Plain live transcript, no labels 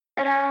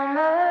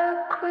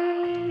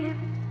queen.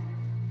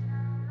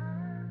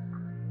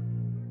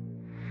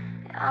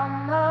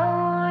 I'm a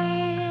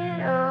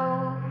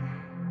widow.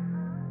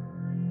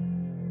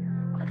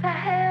 What the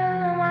hell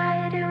am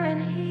I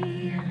doing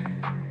here?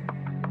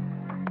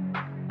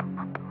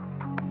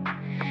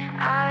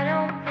 I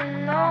don't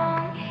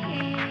belong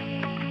here.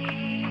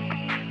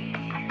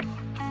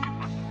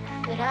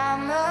 But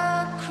I'm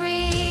a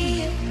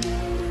creep.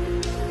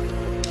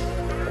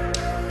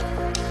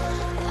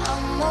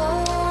 I'm a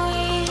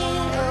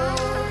widow.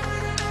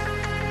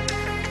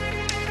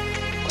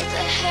 What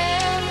the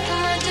hell am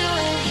I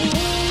doing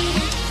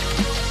here?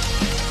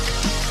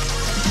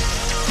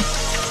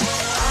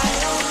 I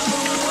don't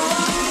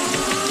belong.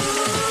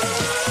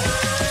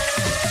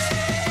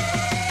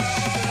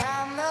 But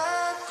I'm a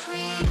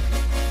creep.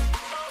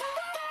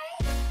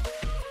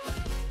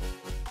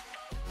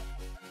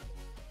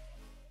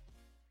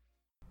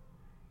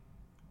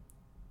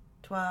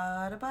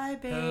 Twat bye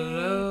baby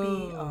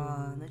Hello.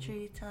 on the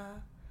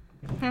treetop.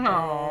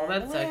 Oh,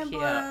 that's so When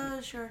cute.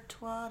 blush your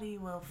twatty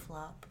will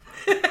flop.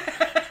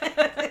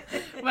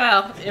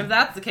 Well, if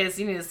that's the case,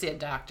 you need to see a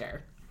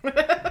doctor.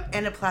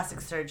 And a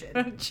plastic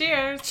surgeon.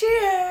 Cheers.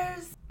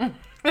 Cheers!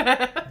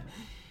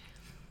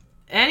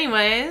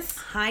 Anyways,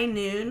 High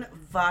noon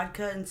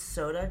vodka and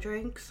soda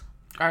drinks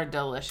are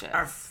delicious.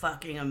 are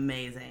fucking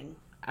amazing.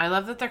 I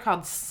love that they're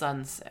called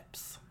sun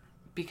sips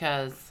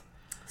because,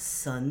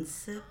 Sun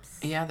sips?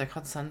 yeah, they're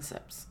called sun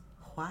sips.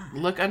 Why?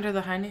 Look under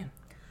the high noon.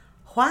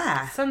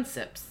 Why? Sun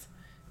sips.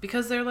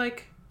 Because they're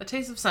like a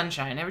taste of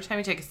sunshine every time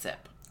you take a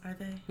sip. Are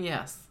they?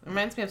 Yes. It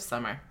reminds me of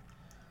summer.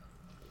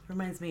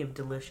 Reminds me of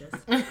delicious.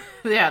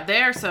 Yeah,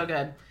 they are so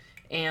good.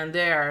 And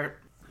they're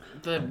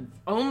the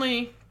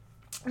only,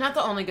 not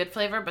the only good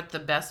flavor, but the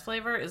best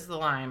flavor is the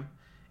lime.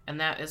 And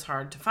that is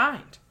hard to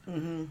find.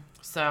 Mm-hmm.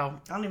 So,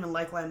 I don't even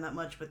like lime that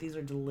much, but these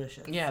are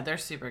delicious. yeah, they're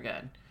super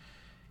good.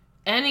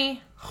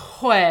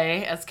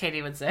 Anyway, as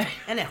Katie would say.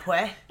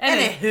 Anyway.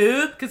 Any-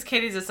 Anywho. Because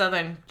Katie's a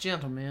southern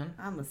gentleman.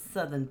 I'm a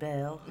Southern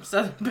belle.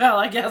 Southern belle,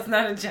 I guess,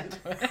 not a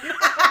gentleman.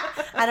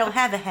 I don't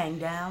have a hang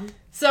down.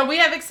 So we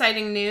have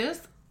exciting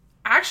news.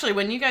 Actually,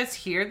 when you guys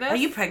hear this... Are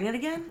you pregnant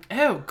again?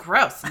 Oh,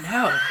 gross.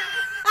 No.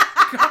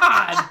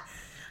 God.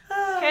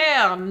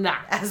 Hell no.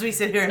 As we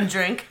sit here and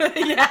drink.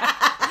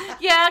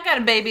 Yeah, I got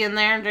a baby in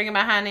there. I'm drinking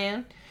my high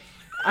noon.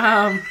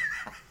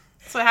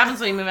 That's what happens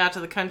when you move out to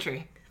the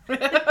country.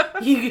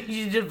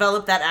 You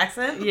develop that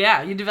accent?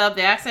 Yeah, you develop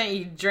the accent.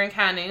 You drink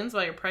high noons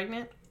while you're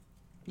pregnant.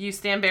 You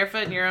stand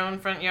barefoot in your own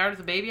front yard with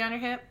a baby on your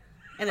hip.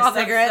 And All a that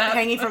cigarette stuff.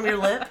 hanging from your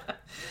lip?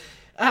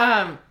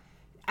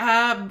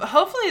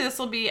 Hopefully this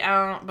will be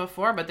out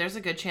before, but there's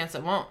a good chance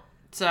it won't.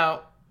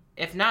 So,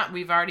 if not,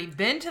 we've already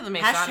been to the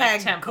Masonic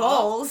Hashtag Temple.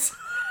 goals.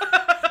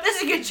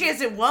 There's a good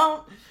chance it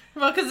won't.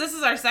 Well, because this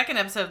is our second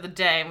episode of the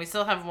day, and we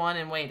still have one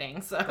in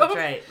waiting. So That's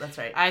right. That's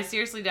right. I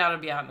seriously doubt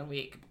it'll be out in a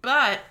week.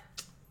 But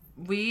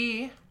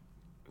we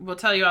will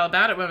tell you all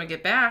about it when we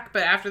get back.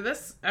 But after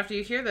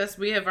you hear this,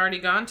 we have already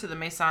gone to the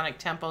Masonic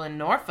Temple in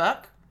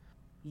Norfolk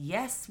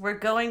Yes, we're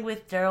going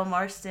with Daryl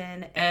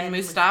Marston and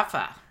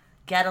Mustafa.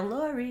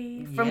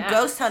 Gadalori from Yes.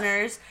 Ghost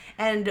Hunters.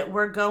 And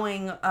we're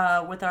going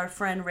with our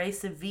friend Ray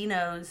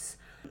Savino's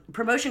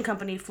promotion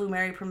company, Flu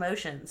Mary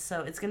Promotions.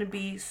 So it's going to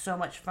be so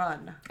much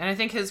fun. And I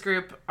think his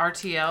group,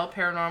 RTL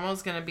Paranormal,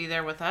 is going to be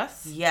there with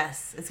us.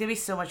 Yes, it's going to be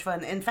so much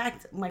fun. In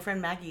fact, my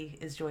friend Maggie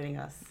is joining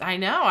us. I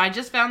know. I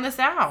just found this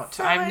out.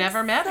 So I've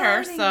never met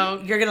her, exciting.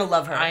 so You're going to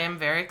love her. I am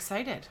very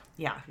excited.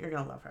 Yeah, you're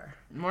going to love her.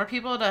 More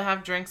people to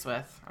have drinks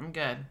with. I'm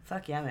good.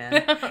 Fuck yeah,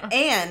 man.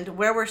 And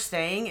where we're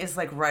staying is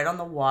like right on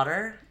the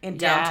water in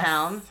Yes.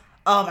 downtown.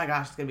 Oh my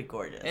gosh, it's going to be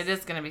gorgeous. It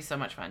is going to be so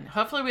much fun.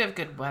 Hopefully we have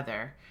good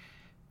weather.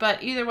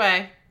 But either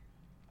way,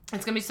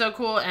 it's going to be so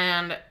cool.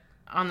 And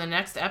on the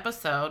next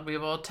episode, we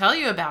will tell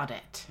you about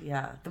it.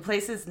 Yeah, the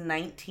place is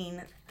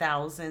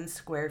 19,000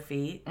 square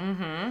feet.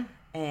 Mm-hmm.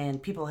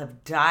 And people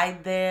have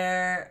died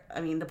there.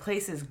 I mean, the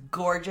place is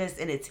gorgeous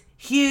and it's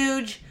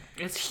huge.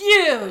 It's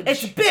huge.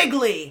 It's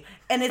bigly.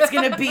 And it's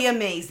going to be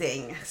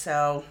amazing.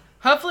 So,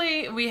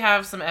 Hopefully we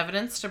have some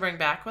evidence to bring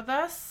back with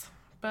us.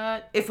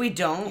 But if we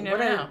don't, you never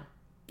know.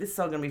 it's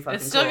still going to be fucking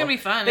It's still cool. going to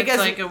be fun. Because,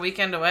 it's like a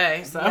weekend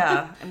away. So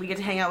yeah, and we get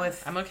to hang out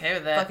with I'm okay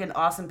with it. fucking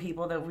awesome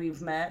people that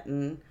we've met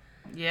and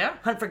Yeah.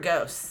 hunt for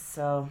ghosts.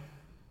 So,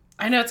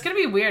 I know, it's going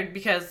to be weird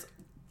because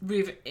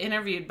we've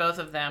interviewed both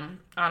of them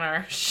on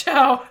our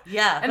show.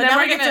 yeah. And but then now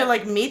we're we get gonna- to,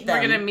 like, meet them.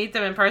 We're going to meet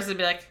them in person and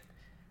be like,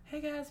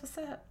 hey guys, what's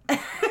up?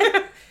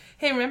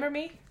 Hey, remember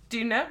me? Do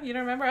you know? You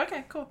don't remember?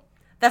 Okay, cool.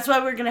 That's why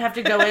we're going to have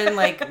to go in,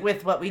 like,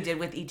 with what we did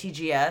with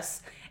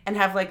ETGS and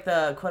have, like,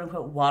 the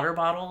quote-unquote water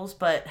bottles,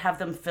 but have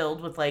them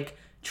filled with, like,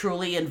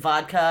 Truly and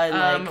vodka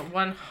and,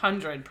 like...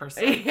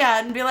 100%. Yeah,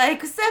 and be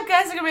like, what's up,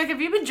 guys? They're going to be like,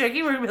 have you been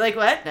drinking? We're going to be like,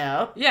 what?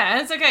 No. Yeah,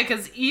 and it's okay,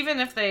 because even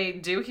if they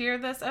do hear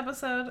this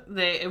episode,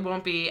 it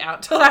won't be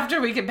out till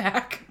after we get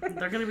back.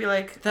 They're going to be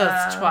like... Those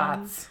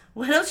twats.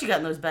 What else you got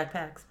in those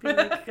backpacks? Be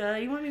like,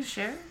 you want me to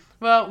share?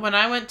 Well, when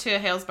I went to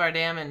Halesbar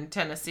Dam in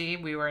Tennessee,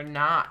 we were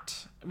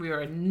not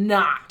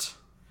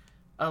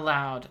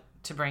allowed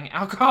to bring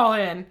alcohol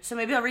in. So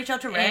maybe I'll reach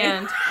out to Ray.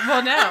 And,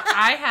 well, no,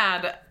 I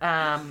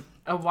had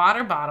a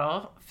water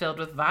bottle filled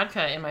with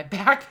vodka in my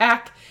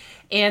backpack,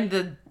 and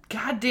the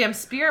goddamn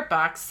spirit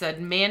box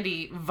said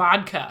Mandy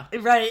vodka.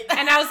 Right.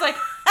 And I was like,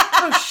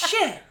 oh,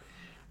 shit.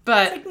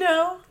 But Like,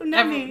 no,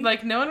 not me.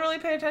 like, no one really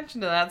paid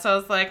attention to that, so I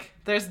was like,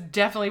 there's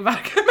definitely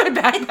vodka in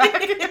my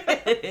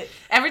backpack.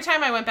 Every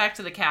time I went back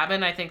to the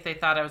cabin, I think they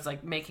thought I was,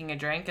 like, making a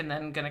drink and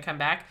then gonna come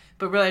back,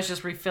 but really I was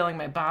just refilling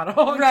my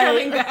bottle and Right.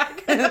 coming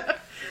back.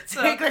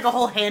 So Take like a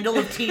whole handle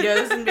of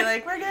Tito's and be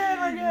like, we're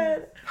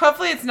good.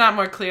 hopefully it's not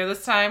more clear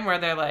this time where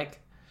they're like,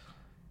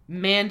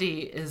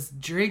 Mandy is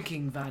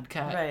drinking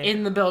vodka Right.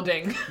 in the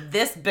building.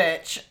 This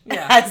bitch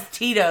Yeah. has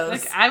Tito's.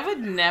 Like, I would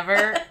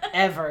never,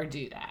 ever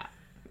do that.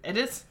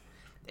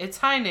 It's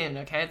high noon,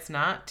 okay? It's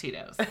not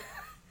Tito's.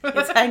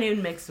 It's high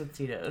noon mixed with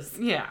Tito's.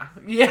 Yeah.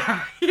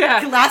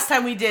 Last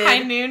time we did... High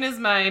noon is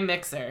my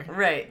mixer.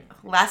 Right.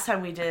 Last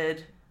time we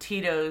did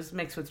Tito's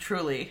mixed with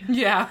Truly.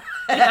 Yeah.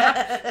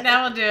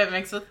 Now we'll do it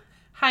mixed with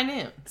high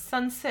noon.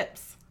 Sun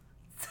sips.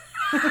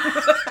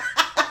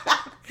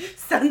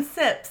 Sun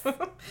sips. All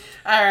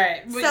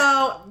right.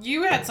 So...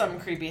 You had something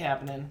creepy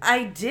happening.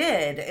 I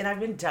did, and I've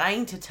been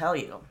dying to tell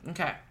you.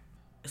 Okay.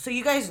 So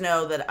you guys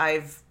know that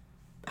I've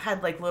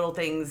had like little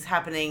things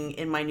happening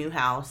in my new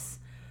house,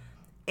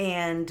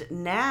 and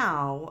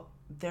now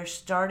they're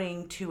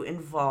starting to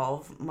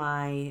involve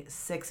my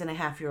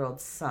 6.5-year-old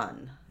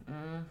son.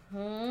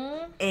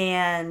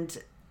 And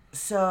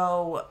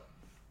so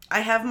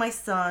I have my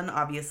son,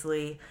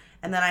 obviously,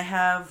 and then I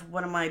have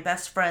one of my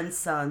best friend's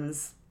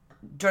sons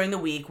during the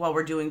week while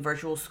we're doing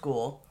virtual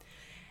school.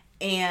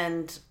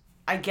 And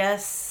I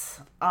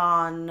guess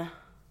on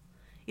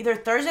either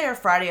Thursday or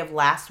Friday of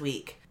last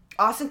week,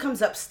 Austin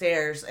comes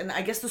upstairs, and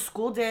I guess the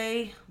school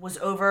day was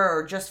over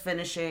or just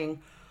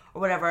finishing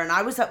or whatever, and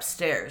I was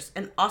upstairs,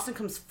 and Austin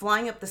comes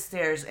flying up the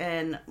stairs,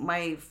 and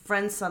my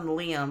friend's son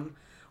Liam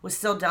was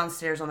still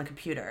downstairs on the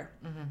computer.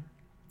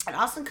 And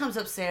Austin comes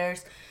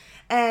upstairs,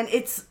 and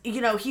it's,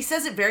 he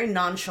says it very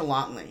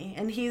nonchalantly,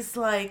 and he's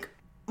like,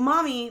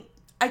 Mommy,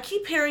 I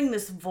keep hearing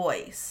this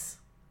voice.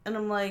 And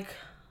I'm like,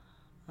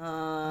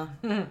 well,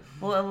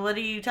 what are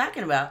you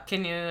talking about?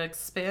 Can you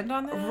expand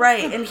on that?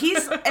 Right. And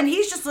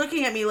he's just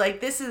looking at me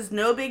like, this is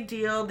no big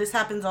deal. This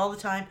happens all the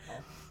time.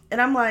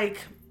 And I'm like,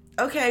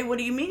 okay, what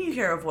do you mean you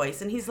hear a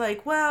voice? And he's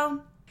like,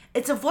 well,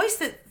 it's a voice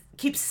that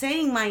keeps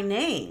saying my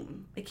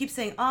name. It keeps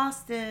saying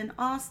Austin,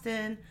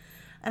 Austin.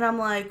 And I'm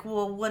like,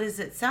 well, what does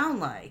it sound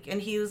like?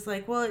 And he was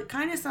like, well, it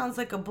kind of sounds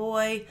like a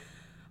boy,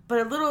 but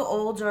a little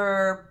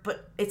older,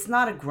 but it's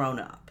not a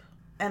grown-up.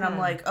 And I'm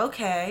like,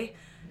 okay.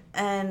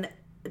 And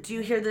do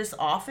you hear this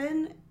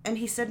often? And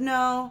he said,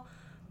 no,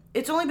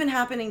 it's only been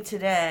happening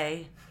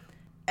today.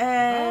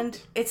 And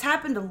it's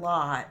happened a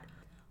lot,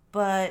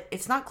 but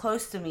it's not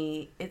close to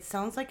me. It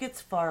sounds like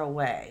it's far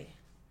away.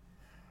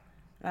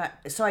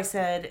 So I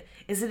said,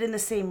 is it in the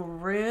same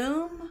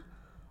room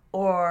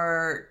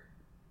or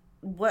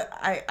what?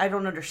 I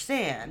don't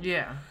understand.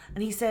 Yeah.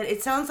 And he said,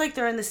 it sounds like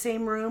they're in the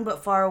same room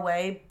but far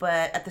away,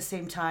 but at the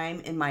same time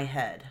in my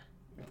head.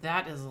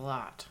 That is a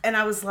lot. And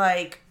I was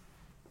like,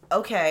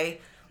 okay.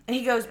 And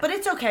he goes, but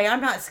it's okay.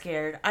 I'm not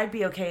scared. I'd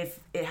be okay if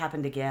it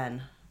happened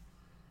again.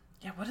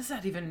 Yeah, what does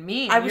that even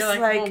mean? I was You're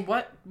like,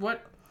 well,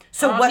 what?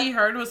 So all what he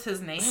heard was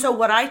his name? So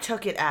what I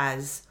took it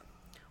as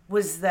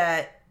was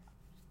that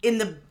in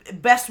the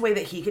best way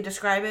that he could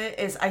describe it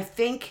is I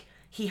think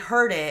he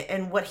heard it,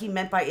 and what he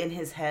meant by in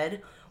his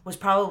head was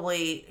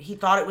probably he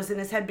thought it was in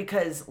his head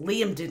because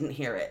Liam didn't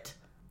hear it.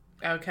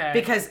 Okay.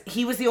 Because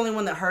he was the only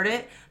one that heard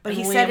it, but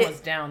he Liam said it was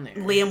down there.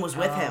 Liam was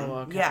with him.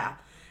 Okay. Yeah.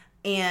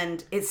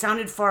 And it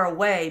sounded far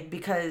away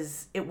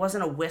because it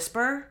wasn't a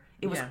whisper.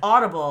 It was Yeah.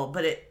 audible,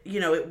 but it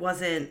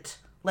wasn't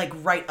like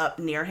right up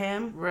near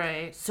him.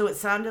 Right. So it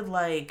sounded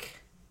like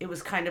it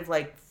was kind of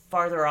like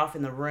farther off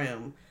in the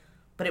room,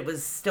 but it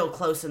was still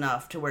close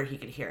enough to where he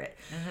could hear it.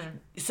 Mm-hmm.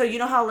 So you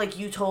know how like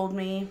you told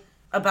me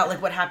about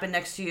like what happened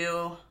next to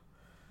you,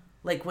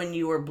 like when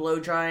you were blow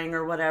drying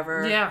or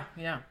whatever?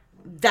 Yeah.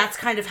 That's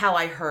kind of how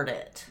I heard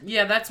it.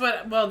 Yeah, that's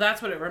what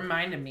it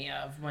reminded me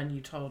of when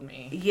you told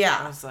me. Yeah.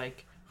 I was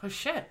like, oh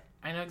shit,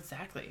 I know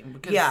exactly.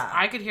 Because Yeah.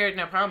 I could hear it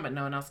no problem, but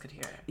no one else could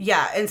hear it.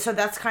 Yeah, and so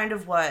that's kind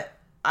of what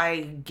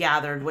I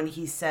gathered when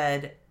he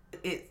said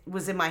it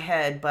was in my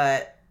head,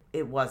 but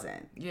it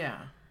wasn't. Yeah.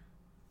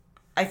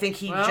 I think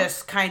he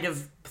just kind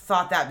of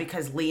thought that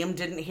because Liam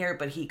didn't hear it,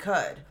 but he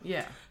could.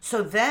 Yeah.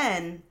 So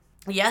then,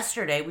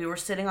 yesterday, we were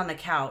sitting on the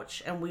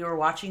couch and we were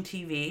watching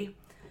TV,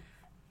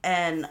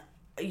 and,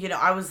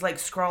 I was like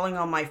scrolling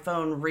on my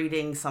phone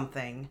reading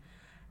something,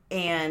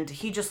 and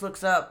he just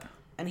looks up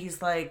and he's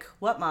like,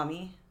 "What,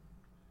 Mommy?"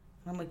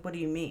 And I'm like, "What do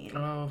you mean?"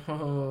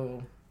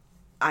 Oh.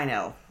 I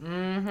know.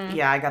 Mm-hmm.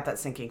 Yeah, I got that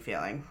sinking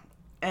feeling.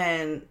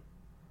 And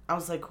I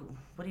was like,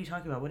 "What are you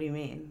talking about? What do you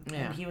mean?"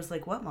 Yeah. And he was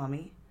like, "What,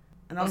 Mommy?"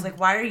 And I was like,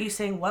 "Why are you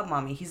saying what,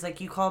 Mommy?" He's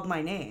like, "You called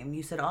my name.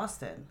 You said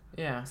Austin."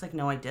 Yeah. I was like,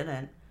 "No, I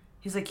didn't."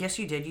 He's like, "Yes,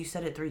 you did. You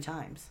said it 3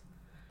 times."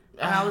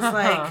 And I was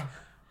like,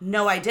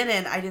 "No, I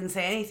didn't. I didn't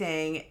say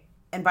anything."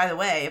 And by the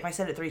way, if I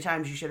said it 3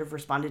 times, you should have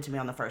responded to me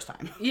on the first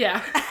time.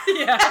 Yeah.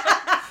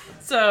 Yeah.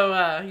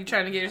 So, you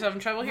trying to get yourself in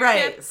trouble here,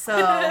 Right. kid?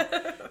 So,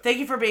 thank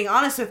you for being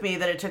honest with me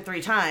that it took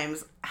 3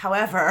 times.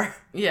 However,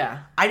 Yeah.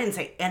 I didn't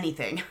say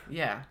anything.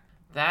 Yeah.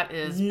 That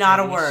is Not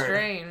a pretty word.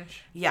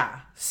 strange. Yeah.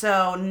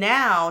 So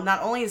now,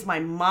 not only is my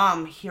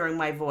mom hearing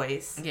my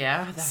voice,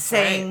 Yeah, that's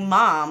saying right.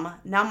 mom,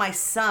 now my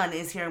son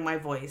is hearing my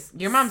voice.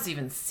 Your mom's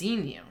even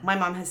seen you. My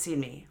mom has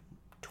seen me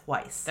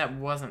twice. That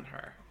wasn't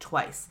her.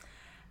 Twice.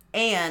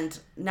 And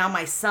now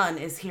my son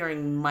is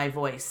hearing my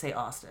voice say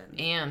Austin.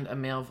 And a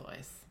male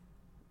voice.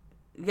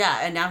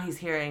 Yeah, and now he's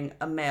hearing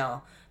a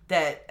male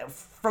that,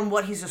 from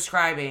what he's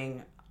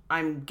describing,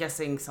 I'm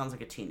guessing sounds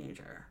like a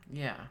teenager.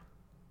 Yeah.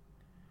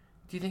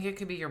 Do you think it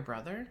could be your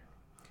brother?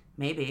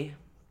 Maybe.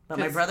 But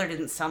my 'Cause- brother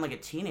didn't sound like a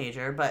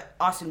teenager, but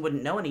Austin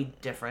wouldn't know any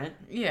different.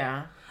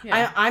 Yeah.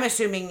 Yeah. I'm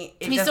assuming...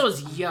 he still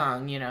was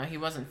young, you know. He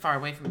wasn't far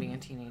away from being a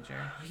teenager.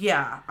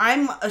 Yeah,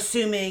 I'm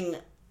assuming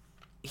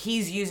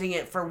he's using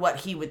it for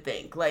what he would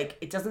think. Like,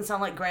 it doesn't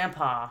sound like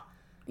grandpa,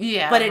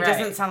 Yeah, but it right.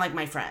 doesn't sound like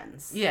my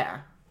friends. Yeah.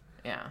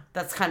 Yeah.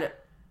 That's kind of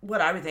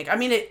what I would think. I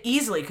mean, it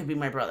easily could be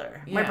my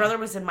brother. My Yeah. brother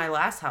was in my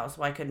last house.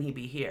 Why couldn't he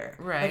be here?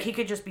 Right. Like, he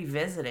could just be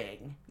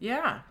visiting.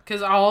 Yeah.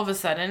 Because all of a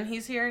sudden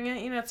he's hearing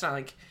it. You know, it's not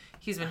like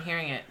he's been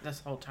hearing it this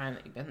whole time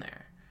that you've been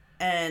there.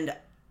 And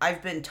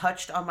I've been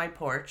touched on my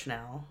porch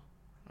now.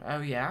 Oh,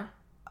 yeah?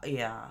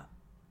 Yeah.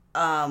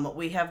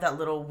 We have that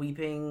little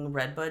weeping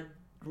redbud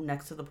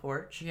next to the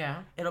porch.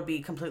 Yeah. It'll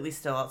be completely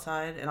still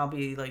outside, and I'll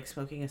be, like,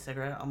 smoking a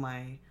cigarette on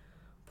my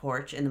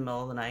porch in the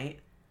middle of the night.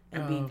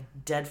 And be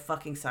dead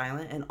fucking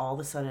silent, and all of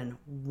a sudden,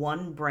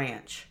 one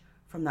branch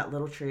from that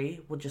little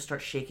tree will just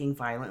start shaking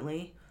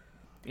violently.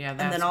 Yeah,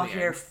 that's And then I'll weird.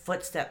 hear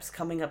footsteps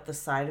coming up the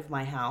side of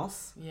my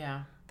house.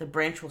 Yeah. The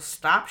branch will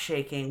stop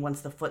shaking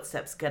once the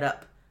footsteps get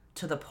up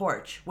to the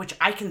porch, which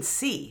I can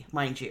see,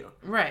 mind you.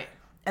 Right.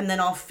 And then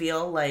I'll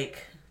feel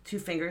like 2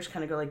 fingers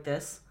kind of go like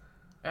this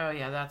Oh,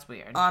 yeah, that's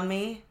weird. on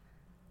me.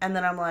 And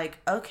then I'm like,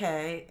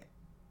 okay,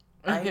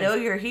 I know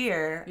you're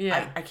here.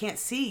 Yeah. I can't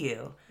see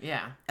you.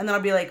 Yeah. And then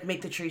I'll be like,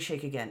 make the tree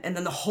shake again. And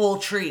then the whole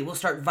tree will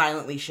start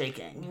violently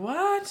shaking.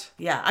 What?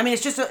 Yeah. I mean,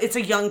 it's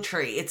a young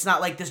tree. It's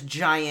not like this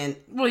giant.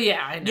 Well,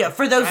 yeah, I know. Yeah,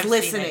 for those I've seen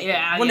listening. it.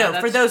 Yeah, well, yeah,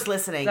 no, for that's- those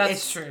listening. That's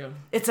it's true.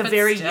 It's a But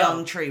very still.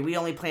 young tree. We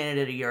only planted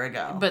it a year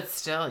ago. But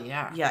still,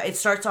 yeah. Yeah, it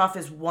starts off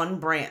as one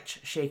branch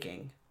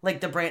shaking.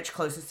 Like the branch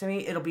closest to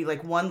me, it'll be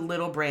like one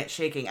little branch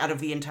shaking out of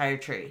the entire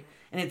tree.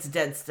 And it's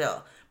dead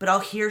still. But I'll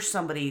hear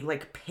somebody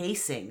like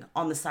pacing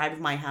on the side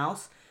of my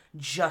house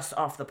just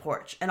off the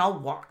porch. And I'll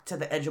walk to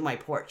the edge of my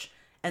porch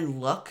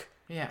and look.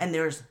 Yeah. And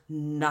there's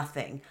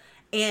nothing.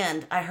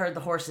 And I heard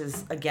the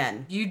horses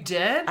again. You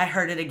did? I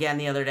heard it again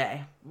the other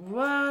day.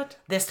 What?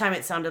 This time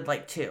it sounded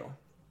like 2.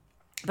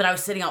 But I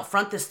was sitting out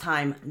front this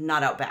time,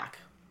 not out back.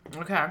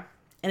 Okay.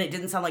 And it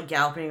didn't sound like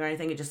galloping or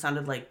anything. It just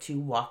sounded like 2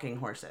 walking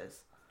horses.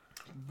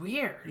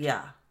 Weird.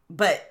 Yeah.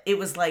 But it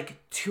was like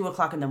 2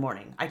 o'clock in the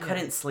morning. I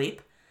couldn't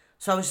sleep.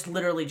 So I was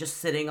literally just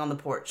sitting on the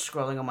porch,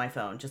 scrolling on my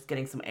phone, just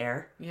getting some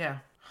air. Yeah.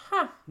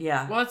 Huh.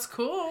 Yeah. Well, it's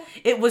cool.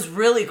 It was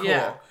really cool.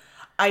 Yeah.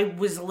 I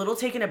was a little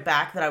taken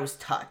aback that I was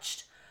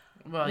touched.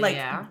 Well, Like,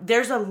 yeah.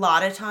 there's a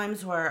lot of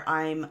times where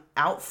I'm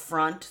out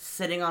front,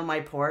 sitting on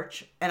my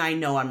porch, and I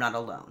know I'm not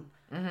alone.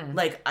 Mm-hmm.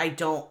 Like, I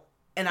don't,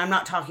 and I'm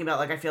not talking about,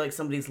 like, I feel like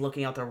somebody's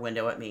looking out their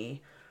window at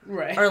me.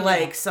 Right. Or,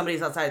 like,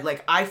 somebody's outside.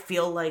 Like, I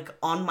feel like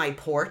on my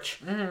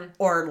porch,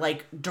 or,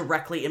 like,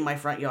 directly in my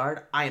front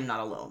yard, I am not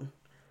alone.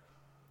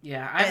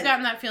 Yeah, I've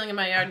gotten that feeling in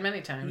my yard many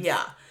times.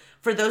 Yeah.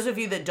 For those of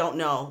you that don't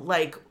know,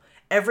 like,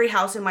 every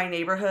house in my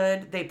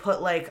neighborhood, they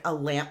put, like, a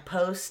lamp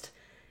post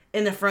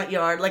in the front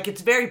yard. Like, it's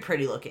very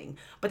pretty looking.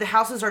 But the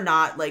houses are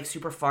not, like,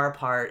 super far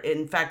apart.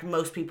 In fact,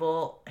 most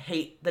people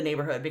hate the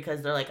neighborhood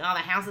because they're like, oh,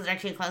 the houses are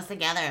too close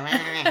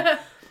together.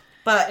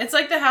 But It's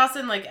like the house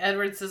in, like,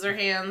 Edward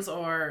Scissorhands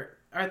or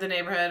The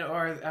Neighborhood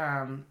or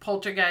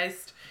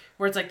Poltergeist,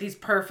 where it's, like, these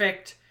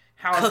perfect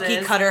houses.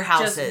 Cookie-cutter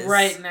houses. Just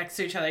right next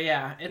to each other,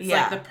 yeah. It's,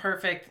 Yeah. like, the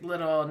perfect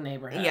little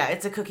neighborhood. yeah,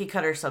 it's a cookie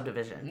cutter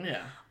subdivision.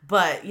 Yeah.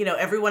 But, you know,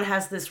 everyone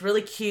has this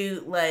really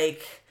cute,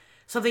 like,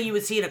 something you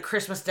would see in a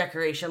Christmas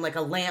decoration, like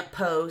a lamp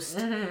post,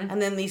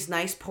 and then these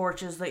nice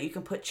porches that you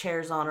can put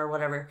chairs on or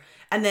whatever.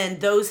 And then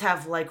those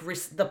have, like,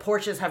 the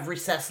porches have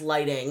recessed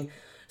lighting.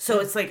 So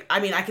it's like, I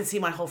mean, I can see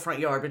my whole front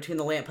yard between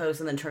the lamp post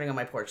and then turning on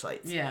my porch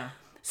lights. Yeah.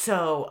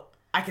 So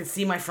I can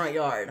see my front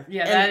yard.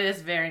 Yeah, And- that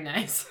is very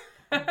nice.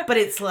 But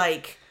it's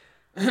like,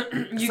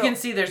 You So, can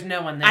see there's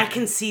no one there. I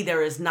can see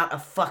there is not a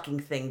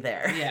fucking thing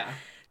there. Yeah.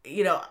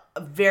 You know,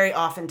 very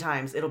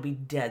oftentimes it'll be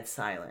dead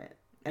silent.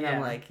 And I'm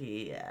Yeah. like,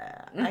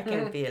 yeah, I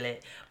can feel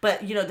it.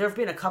 But, you know, there have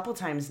been a couple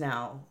times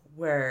now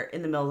where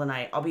in the middle of the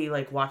night, I'll be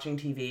like watching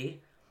TV.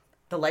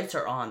 The lights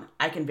are on.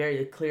 I can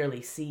very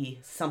clearly see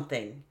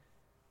something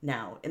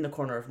now in the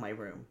corner of my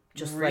room.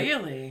 Just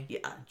Really? like,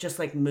 yeah, just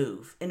like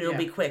move. And it'll Yeah.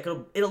 be quick.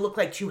 It'll look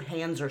like 2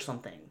 hands or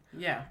something.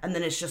 Yeah. And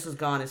then it's just as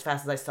gone as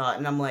fast as I saw it.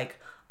 And I'm like,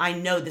 I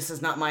know this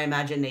is not my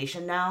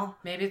imagination now.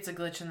 Maybe it's a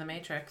glitch in the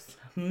Matrix.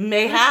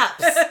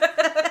 Mayhaps.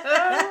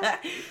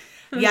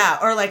 Yeah,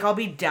 or like I'll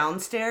be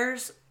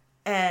downstairs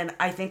and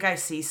I think I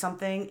see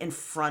something in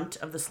front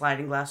of the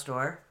sliding glass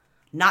door.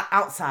 Not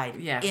outside,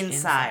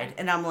 inside.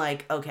 And I'm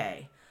like,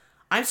 okay,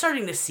 I'm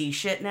starting to see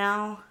shit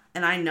now,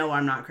 and I know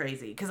I'm not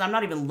crazy, because I'm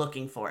not even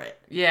looking for it.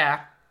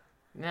 Yeah.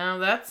 No,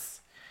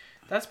 that's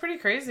pretty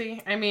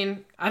crazy. I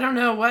mean, I don't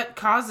know what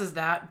causes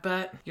that,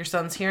 but your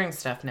son's hearing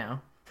stuff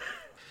now.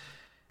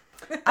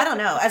 I don't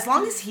know. As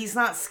long as he's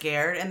not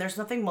scared and there's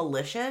nothing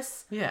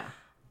malicious, Yeah.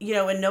 you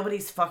know, and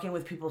nobody's fucking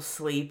with people's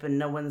sleep and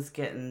no one's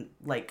getting,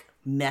 like,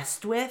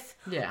 messed with,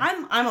 Yeah.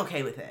 I'm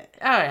okay with it.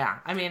 Oh, yeah.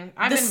 I mean,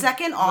 I've The been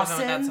second living with that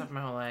Austin- stuff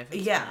my whole life.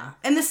 It's Yeah.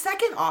 And the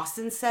second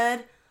Austin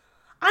said,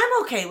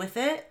 I'm okay with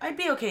it. I'd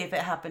be okay if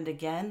it happened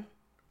again.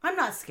 I'm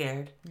not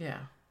scared. fine. Yeah.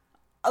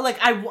 Like,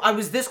 I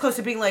was this close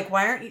to being like,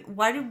 why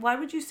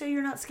would you say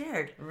you're not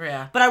scared?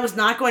 Yeah. But I was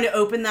not going to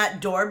open that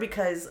door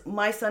because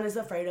my son is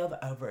afraid of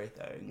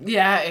everything.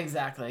 Yeah,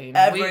 exactly. You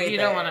Everything.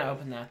 don't want to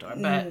open that door,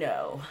 but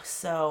No.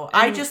 So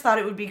I just thought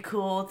it would be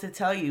cool to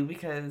tell you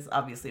because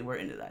obviously we're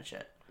into that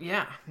shit.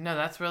 yeah, no,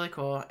 that's really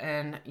cool.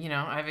 And, you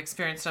know, I've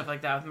experienced stuff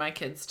like that with my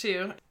kids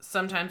too.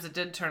 Sometimes it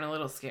did turn a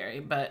little scary,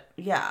 but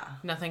Yeah.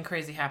 nothing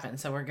crazy happened,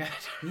 so we're good.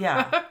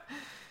 Yeah.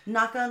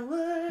 Knock on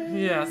wood.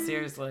 Yeah,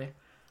 seriously.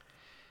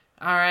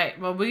 All right,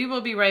 well, we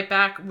will be right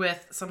back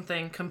with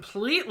something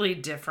completely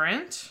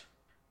different.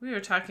 We were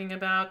talking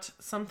about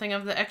something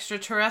of the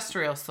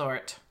extraterrestrial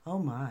sort. Oh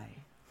my.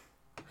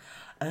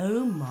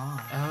 Oh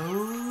my. Oh,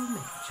 man.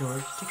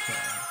 George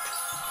Takei.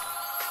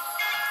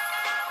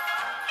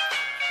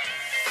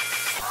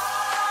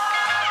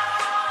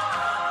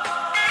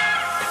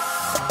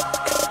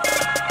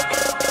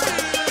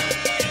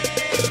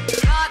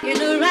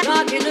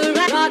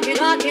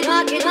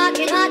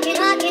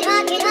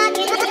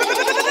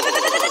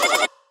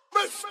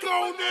 Let's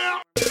go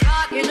now.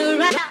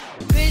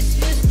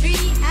 Christmas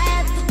tree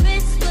at the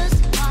Christmas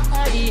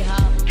party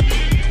hop.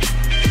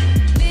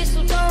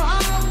 Mistletoe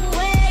hung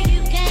where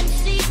you can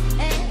see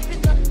every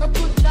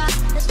couple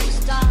tries to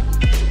stop.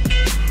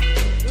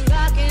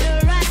 Rocking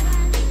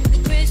around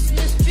the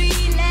Christmas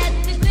tree, let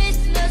the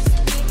Christmas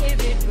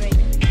spirit ring.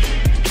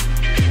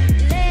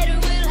 Later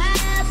we'll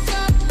have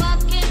some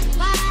pumpkin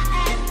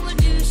pie and we'll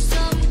do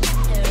some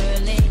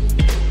caroling.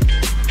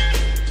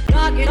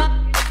 Rocking up.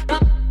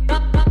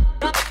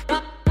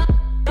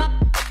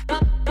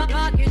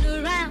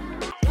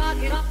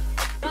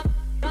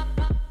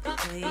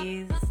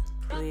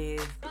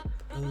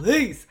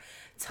 Please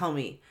tell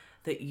me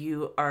that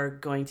you are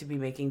going to be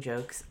making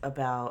jokes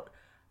about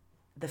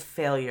the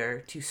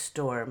failure to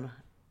storm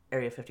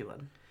Area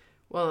 51.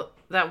 Well,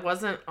 that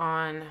wasn't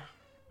on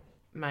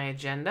my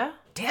agenda,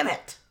 Damn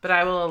it. but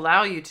I will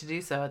allow you to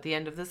do so at the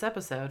end of this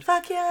episode.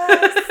 Fuck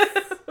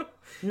yes.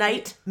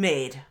 Night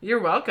made.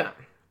 You're welcome.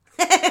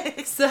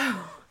 So,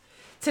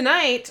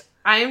 tonight,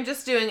 I am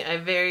just doing a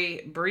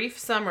very brief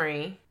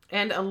summary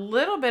and a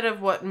little bit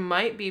of what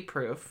might be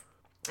proof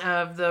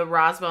of the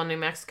Roswell, New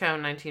Mexico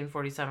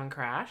 1947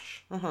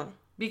 crash. Uh-huh.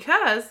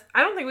 Because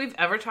I don't think we've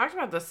ever talked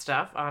about this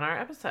stuff on our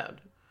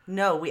episode.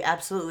 No, we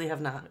absolutely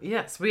have not.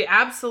 Yes, we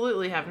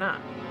absolutely have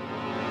not.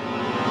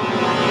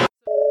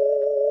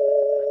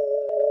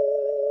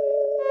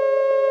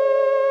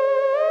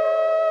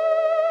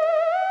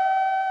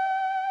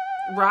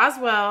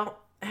 Roswell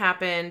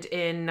happened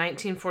in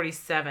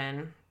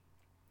 1947.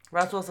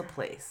 Roswell's a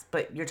place,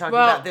 but you're talking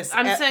Well, about this.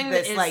 I'm saying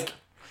this it's- like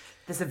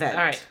this event.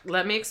 All right,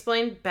 let me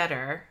explain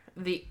better.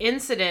 The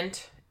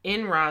incident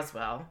in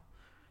Roswell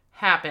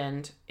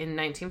happened in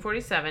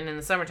 1947 in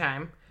the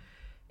summertime,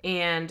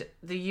 and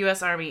the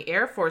U.S. Army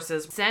Air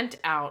Forces sent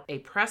out a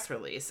press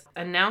release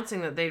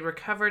announcing that they'd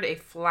recovered a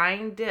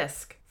flying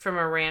disc from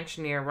a ranch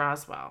near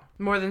Roswell.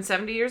 More than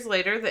 70 years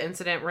later, the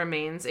incident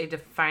remains a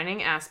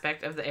defining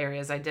aspect of the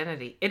area's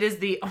identity. It is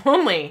the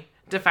only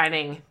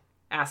defining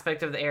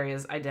aspect of the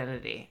area's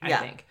identity, I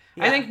think.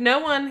 Yeah. I think no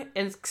one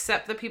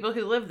except the people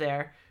who lived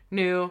there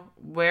knew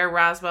where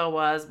Roswell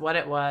was, what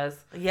it was,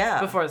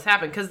 Yeah. before this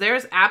happened. Because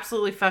there's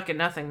absolutely fucking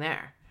nothing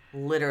there.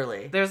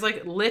 Literally. There's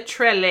like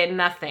literally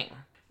nothing.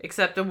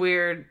 Except a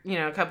weird,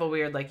 a couple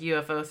weird like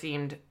UFO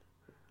themed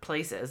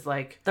places.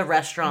 Like The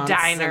restaurants and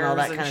all diners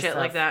that and kind of shit stuff.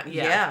 like that.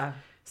 Yeah. Yeah.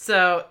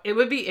 So it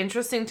would be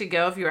interesting to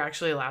go if you were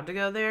actually allowed to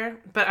go there.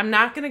 But I'm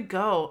not going to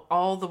go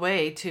all the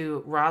way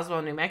to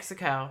Roswell, New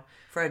Mexico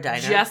For a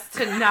diner. just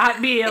to not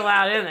be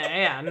allowed in there.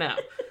 Yeah, no.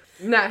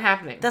 Not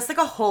happening. That's like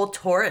a whole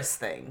tourist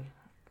thing.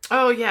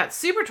 Oh, yeah. It's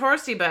super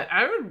touristy, but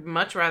I would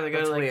much rather go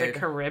That's to like weird. the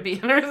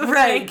Caribbean or something.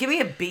 Right. Give me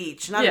a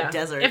beach, not a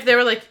desert. If they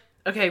were like,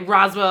 okay,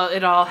 Roswell,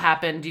 it all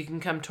happened. You can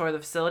come tour the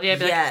facility. I'd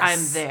be Yes. like,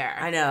 I'm there.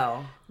 I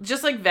know.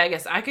 Just like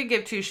Vegas. I could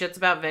give two shits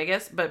about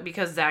Vegas, but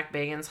because Zach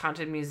Bagans'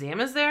 Haunted Museum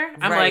is there,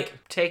 I'm Right.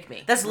 like, take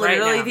me. That's right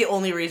literally now. the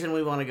only reason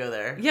we want to go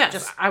there. Yes,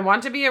 Just I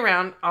want to be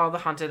around all the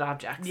haunted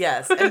objects.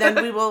 yes. And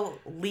then we will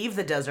leave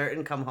the desert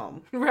and come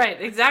home.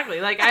 Right,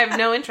 exactly. Like, I have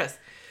no interest.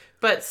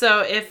 But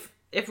so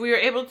if we were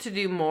able to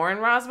do more in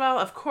Roswell,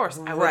 of course,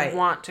 I would Right.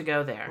 want to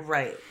go there.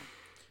 Right.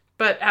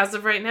 But as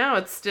of right now,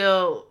 it's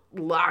still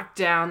locked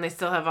down. They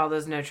still have all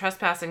those no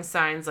trespassing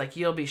signs, like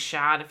you'll be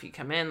shot if you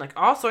come in, like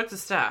all sorts of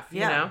stuff, you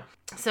Yeah. know?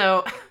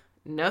 So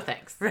no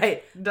thanks.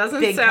 Right.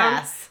 Doesn't Big sound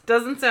pass.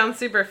 doesn't sound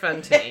super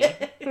fun to me.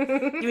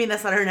 You mean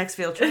that's not our next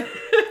field trip?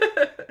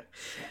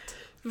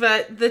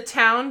 But the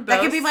town boasts...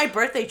 That could be my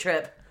birthday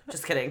trip.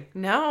 Just kidding.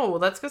 No,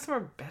 let's go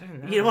somewhere better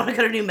than that. You don't want to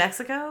go to New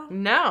Mexico?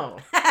 No.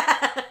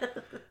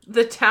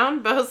 The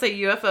town boasts a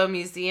UFO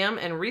museum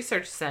and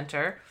research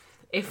center,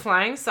 a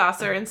flying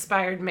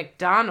saucer-inspired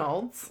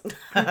McDonald's,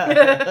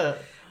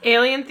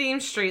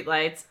 alien-themed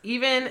streetlights,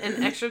 even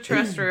an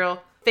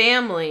extraterrestrial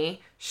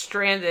family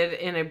stranded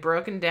in a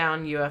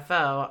broken-down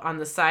UFO on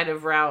the side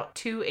of Route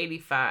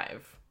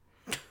 285.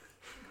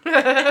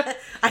 I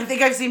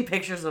think I've seen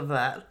pictures of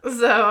that.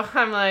 So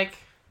I'm like,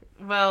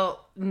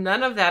 well,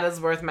 none of that is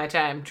worth my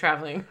time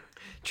traveling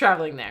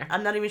there.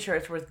 I'm not even sure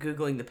it's worth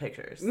Googling the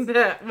pictures.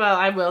 Well,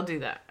 I will do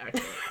that,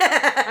 actually.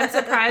 I'm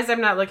surprised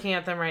I'm not looking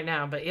at them right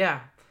now, but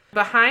yeah.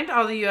 Behind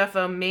all the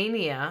UFO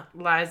mania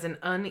lies an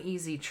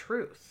uneasy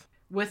truth.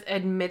 With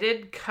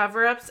admitted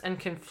cover-ups and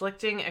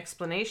conflicting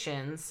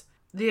explanations,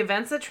 the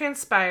events that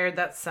transpired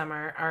that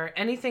summer are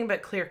anything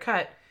but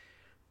clear-cut,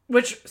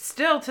 which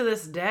still to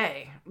this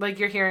day, like,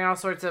 you're hearing all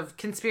sorts of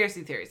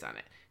conspiracy theories on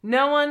it.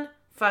 No one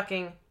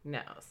fucking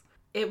knows.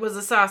 It was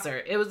a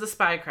saucer. It was the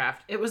spy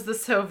craft. It was the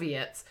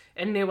Soviets.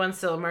 And new ones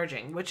still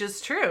emerging, which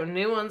is true.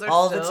 New ones are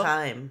all the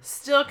time.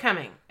 Still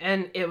coming.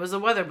 And it was a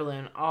weather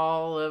balloon.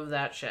 All of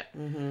that shit.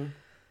 Mm-hmm.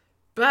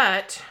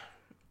 But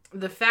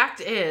the fact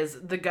is,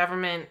 the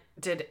government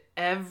did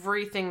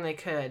everything they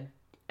could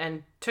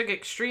and took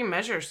extreme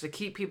measures to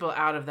keep people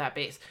out of that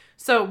base.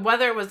 So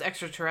whether it was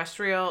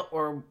extraterrestrial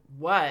or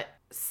what,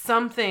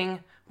 something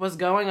was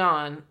going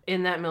on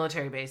in that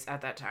military base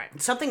at that time.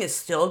 Something is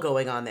still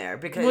going on there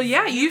because well,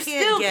 yeah, you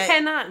still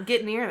cannot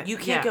get near it. You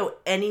can't go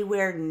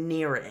anywhere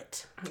near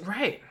it.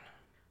 Right.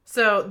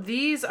 So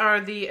these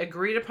are the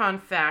agreed upon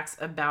facts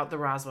about the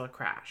Roswell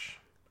crash.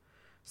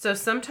 So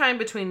sometime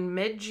between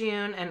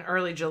mid-June and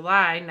early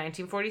July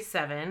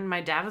 1947,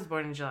 my dad was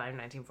born in July of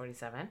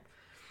 1947.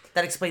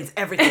 That explains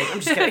everything.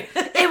 I'm just kidding.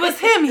 It was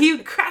him. He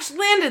crash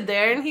landed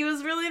there and he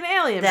was really an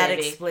alien, that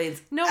baby.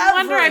 Explains no everything.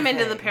 wonder I'm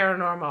into the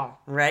paranormal.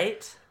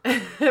 Right?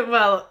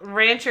 Well,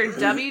 rancher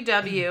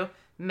W.W.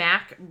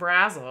 Mac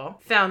Brazel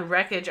found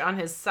wreckage on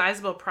his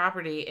sizable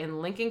property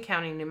in Lincoln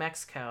County, New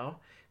Mexico,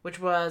 which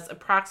was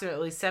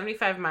approximately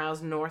 75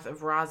 miles north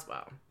of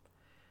Roswell.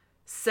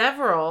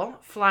 Several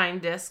flying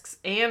discs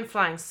and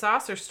flying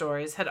saucer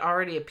stories had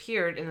already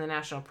appeared in the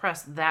national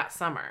press that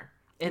summer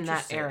in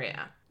that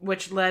area,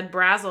 which led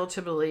Brazel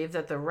to believe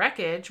that the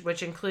wreckage,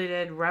 which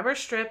included rubber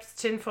strips,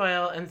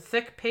 tinfoil, and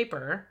thick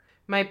paper,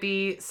 might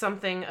be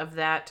something of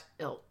that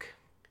ilk.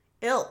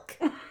 Ilk.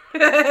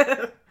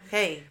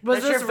 Hey,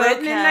 was this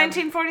written in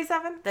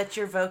 1947? That's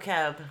your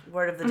vocab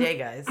word of the day,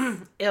 guys.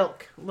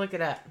 Ilk. Look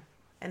it up.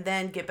 And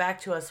then get back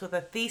to us with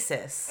a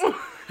thesis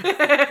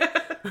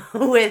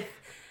with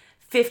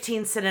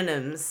 15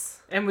 synonyms.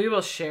 And we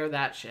will share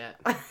that shit.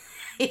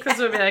 Because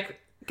we'll be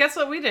like, guess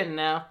what we didn't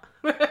know?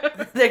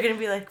 They're going to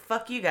be like,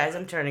 fuck you guys,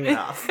 I'm turning it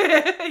off.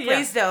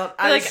 Please don't.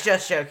 I was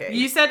just joking.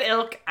 You said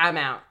ilk, I'm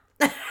out.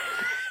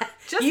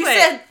 You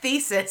said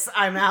thesis,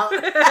 I'm out.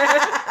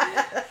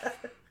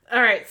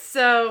 All right,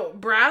 so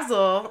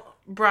Brazel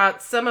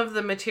brought some of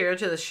the material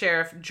to the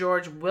sheriff,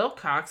 George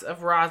Wilcox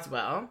of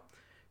Roswell,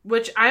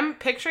 which I'm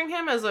picturing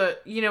him as one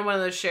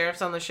of those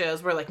sheriffs on the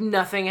shows where, like,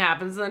 nothing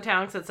happens in the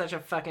town because it's such a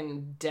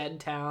fucking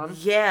dead town.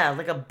 Yeah,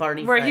 like a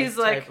Barney where Fife he's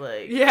like,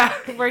 type, yeah,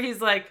 where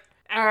he's like,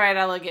 all right,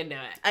 I'll look into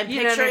it. I'm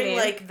picturing,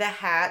 like, the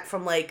hat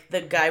from, like,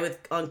 the guy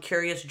on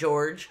Curious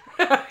George.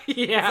 Yeah.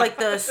 It's like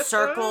the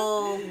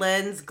circle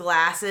lens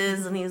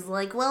glasses, and he's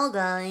like, well,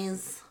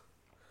 guys.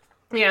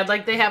 Yeah,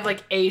 like, they have,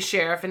 like, a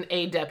sheriff and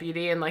a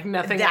deputy and, like,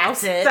 nothing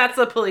else. It. That's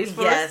the police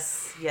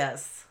force.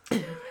 Yes.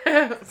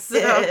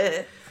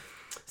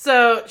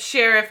 So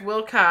Sheriff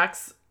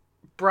Wilcox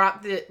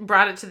brought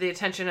it to the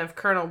attention of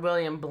Colonel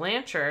William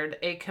Blanchard,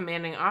 a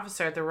commanding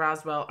officer at the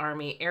Roswell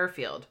Army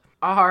Airfield,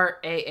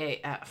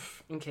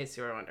 RAAF, in case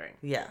you were wondering.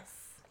 Yes.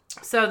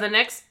 So the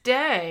next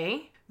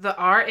day, the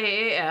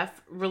RAAF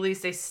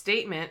released a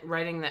statement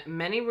writing that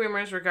many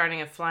rumors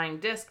regarding a flying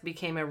disc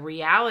became a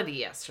reality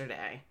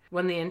yesterday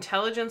when the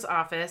intelligence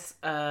office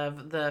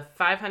of the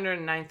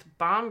 509th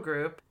Bomb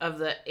Group of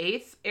the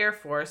 8th Air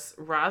Force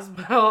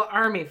Roswell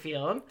Army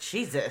Field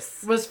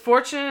Jesus was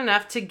fortunate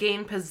enough to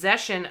gain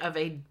possession of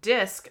a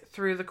disc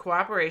through the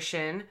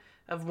cooperation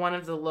of one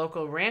of the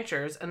local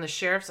ranchers and the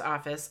sheriff's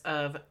office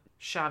of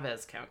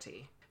Chavez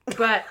County.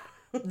 But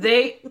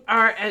they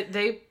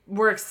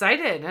were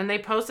excited and they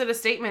posted a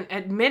statement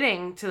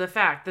admitting to the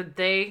fact that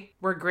they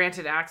were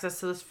granted access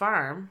to this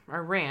farm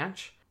or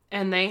ranch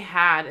and they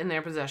had in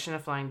their possession a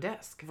flying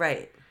disc.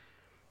 Right.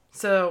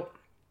 So,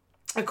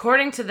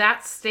 according to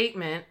that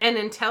statement, an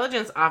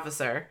intelligence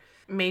officer,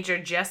 Major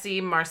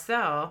Jesse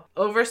Marcel,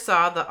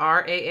 oversaw the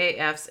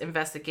RAAF's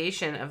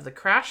investigation of the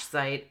crash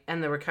site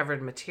and the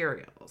recovered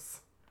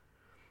materials.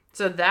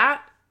 So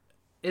that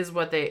is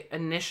what they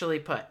initially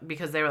put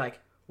because they were like,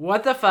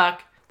 what the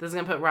fuck? This is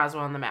going to put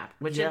Roswell on the map,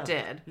 which it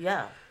did.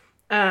 Yeah.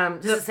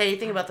 Does it say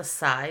anything about the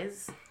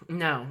size?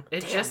 No.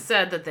 It just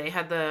said that they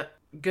had the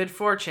good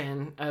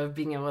fortune of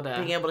being able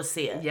to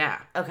see it. Yeah.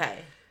 Okay.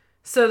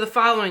 So the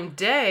following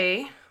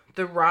day,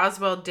 the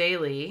Roswell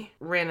Daily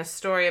ran a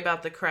story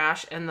about the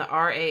crash and the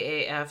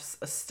RAAF's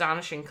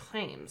astonishing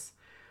claims.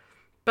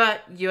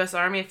 But U.S.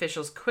 Army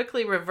officials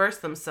quickly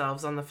reversed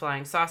themselves on the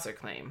flying saucer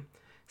claim,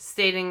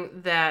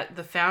 stating that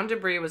the found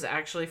debris was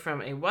actually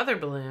from a weather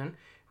balloon,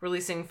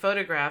 releasing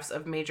photographs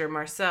of Major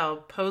Marcel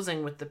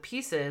posing with the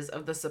pieces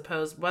of the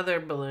supposed weather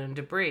balloon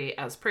debris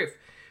as proof.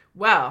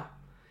 Well,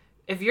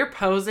 if you're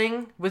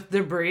posing with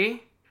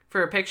debris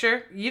for a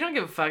picture, you don't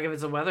give a fuck if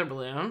it's a weather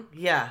balloon.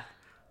 Yeah.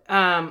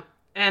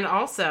 And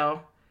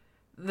also,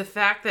 the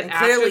fact that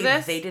Clearly, after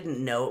this... they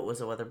didn't know it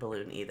was a weather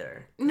balloon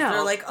either. No.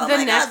 They're like, oh the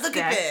my next God, look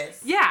day, at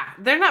this. Yeah.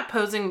 They're not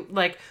posing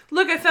like,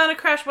 look, I found a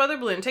crashed weather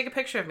balloon. Take a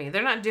picture of me.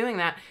 They're not doing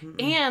that.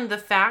 Mm-mm. And the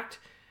fact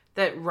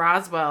that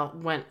Roswell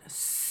went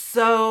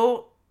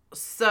so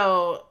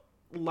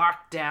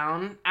locked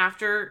down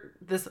after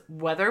this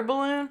weather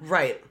balloon.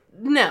 Right.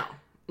 No.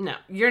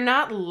 You're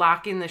not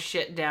locking the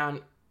shit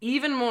down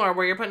even more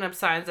where you're putting up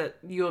signs that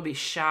you will be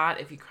shot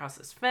if you cross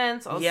this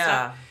fence. All this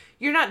stuff.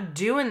 You're not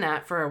doing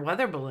that for a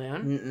weather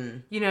balloon.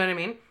 Mm-mm. You know what I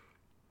mean?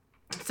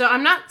 So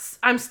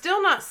I'm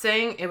still not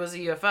saying it was a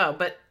UFO,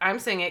 but I'm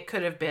saying it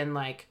could have been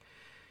like,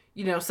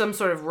 you know, some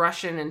sort of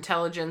Russian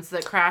intelligence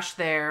that crashed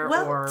there,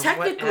 or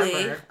technically,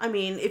 whatever. I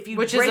mean, if you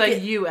which break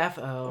is a it,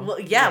 UFO. Well,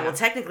 yeah, well,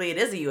 technically it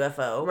is a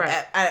UFO.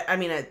 Right. I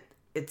mean,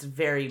 it's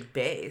very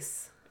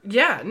base.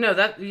 Yeah, no,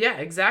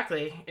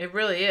 exactly. It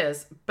really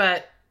is.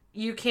 But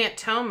you can't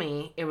tell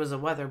me it was a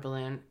weather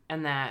balloon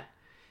and that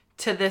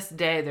to this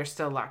day they're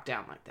still locked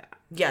down like that.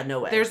 Yeah, no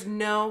way. There's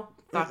no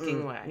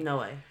fucking way. No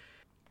way.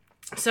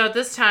 So at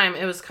this time,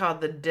 it was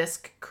called the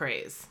disc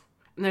craze.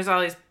 And there's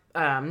all these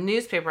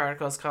newspaper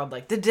articles called,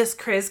 like, the disc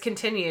craze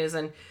continues.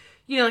 And,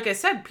 you know, like I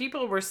said,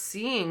 people were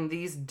seeing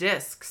these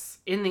discs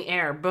in the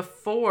air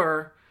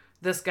before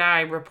this guy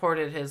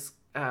reported his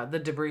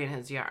the debris in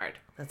his yard.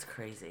 That's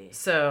crazy.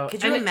 So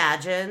could you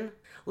imagine,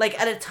 like,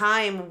 at a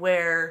time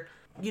where,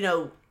 you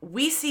know,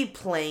 we see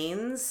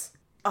planes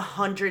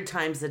 100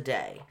 times a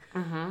day.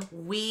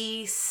 Mm-hmm.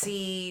 We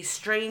see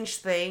strange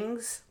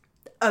things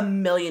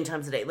 1,000,000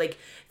 times a day. Like,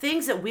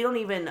 things that we don't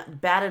even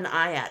bat an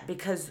eye at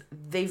because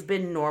they've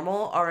been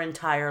normal our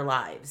entire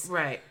lives.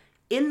 Right.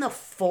 In the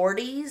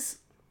 40s,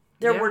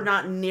 there were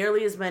not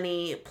nearly as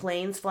many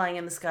planes flying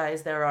in the sky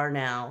as there are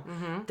now.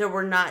 Mm-hmm. There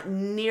were not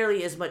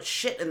nearly as much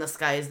shit in the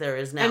sky as there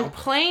is now.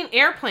 And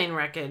airplane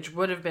wreckage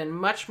would have been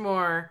much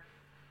more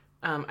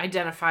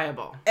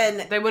identifiable. And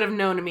they would have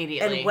known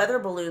immediately. And weather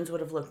balloons would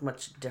have looked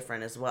much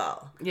different as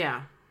well.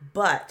 Yeah.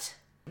 But,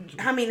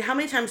 I mean, how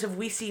many times have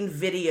we seen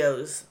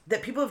videos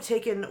that people have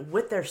taken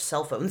with their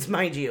cell phones,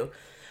 mind you,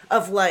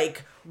 of,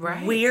 like,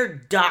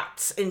 weird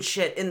dots and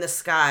shit in the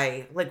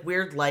sky, like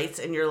weird lights,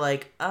 and you're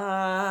like,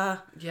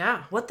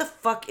 yeah, what the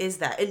fuck is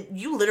that? And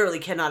you literally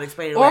cannot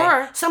explain it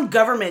away. Some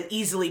government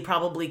easily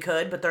probably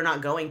could, but they're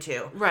not going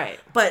to. Right.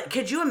 But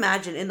could you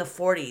imagine in the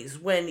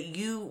 40s when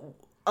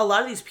a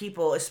lot of these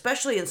people,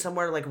 especially in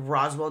somewhere like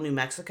Roswell, New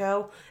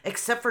Mexico,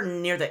 except for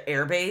near the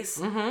airbase,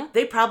 mm-hmm.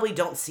 they probably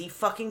don't see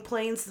fucking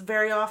planes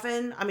very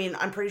often. I mean,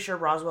 I'm pretty sure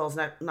Roswell is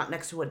not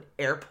next to an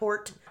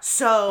airport.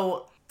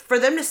 So for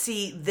them to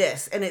see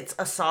this, and it's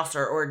a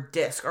saucer or a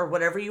disc or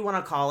whatever you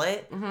want to call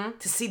it, mm-hmm.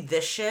 to see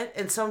this shit,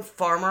 and some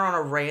farmer on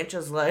a ranch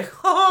is like,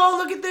 oh,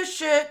 look at this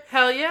shit.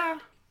 Hell yeah.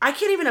 I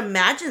can't even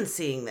imagine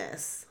seeing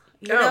this.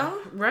 You know?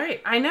 Right.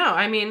 I know.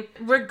 I mean,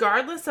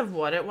 regardless of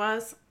what it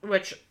was,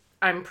 which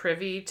I'm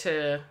privy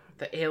to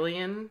the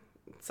alien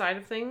side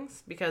of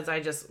things because I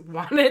just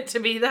want it to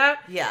be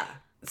that. Yeah.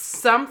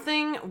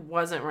 Something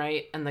wasn't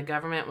right, and the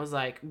government was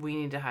like, we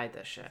need to hide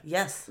this shit.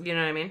 Yes. You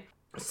know what I mean?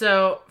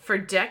 So, for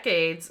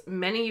decades,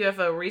 many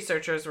UFO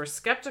researchers were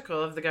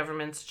skeptical of the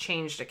government's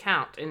changed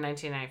account in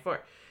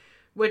 1994,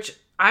 which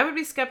I would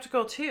be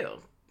skeptical too,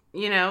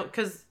 you know,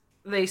 because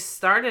they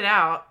started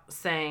out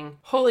saying,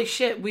 holy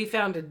shit, we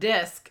found a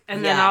disc,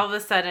 and then all of a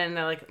sudden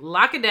they're like,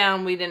 lock it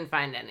down, we didn't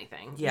find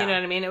anything. Yeah. You know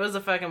what I mean? It was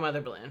a fucking weather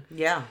balloon.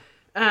 Yeah.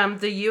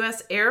 The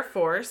U.S. Air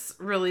Force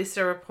released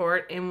a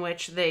report in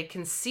which they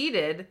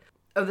conceded,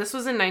 this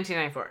was in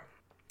 1994.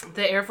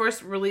 The Air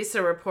Force released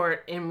a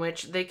report in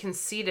which they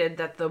conceded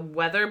that the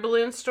weather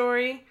balloon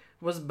story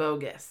was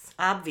bogus.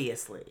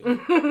 Obviously.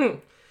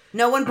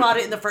 No one bought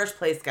it in the first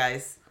place,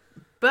 guys.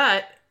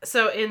 But,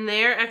 so in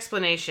their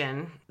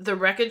explanation, the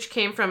wreckage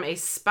came from a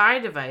spy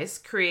device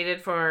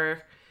created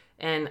for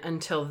an,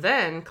 until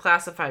then,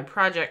 classified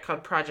project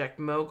called Project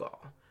Mogul.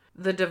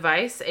 The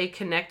device, a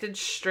connected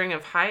string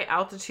of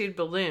high-altitude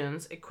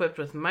balloons equipped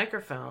with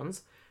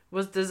microphones,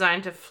 was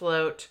designed to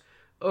float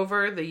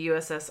over the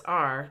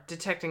USSR,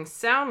 detecting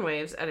sound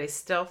waves at a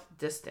stealth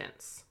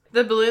distance.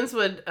 The balloons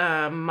would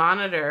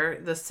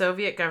monitor the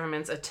Soviet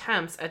government's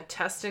attempts at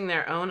testing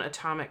their own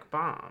atomic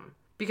bomb.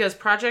 Because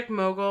Project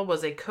Mogul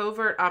was a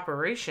covert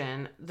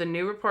operation, the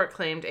new report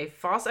claimed a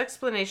false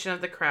explanation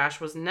of the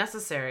crash was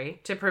necessary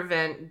to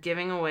prevent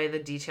giving away the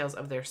details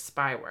of their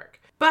spy work.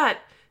 But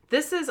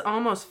this is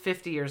almost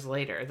 50 years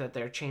later that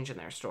they're changing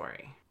their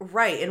story.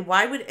 Right, and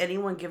why would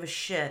anyone give a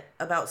shit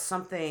about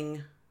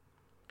something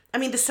I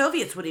mean, the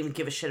Soviets wouldn't even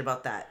give a shit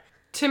about that.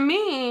 To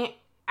me,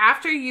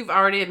 after you've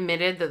already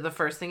admitted that the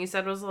first thing you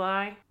said was a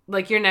lie,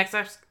 like, your next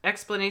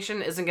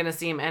explanation isn't going to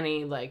seem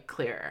any, like,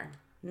 clearer.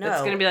 No.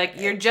 It's going to be like,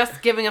 you're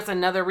just giving us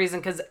another reason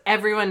because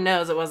everyone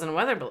knows it wasn't a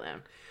weather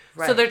balloon.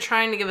 Right. So they're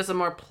trying to give us a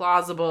more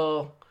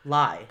plausible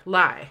Lie.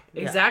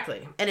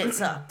 Exactly. And it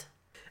sucked.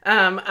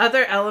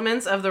 Other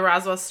elements of the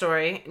Roswell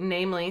story,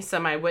 namely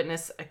some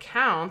eyewitness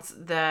accounts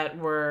that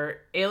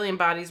alien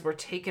bodies were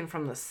taken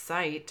from the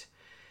site.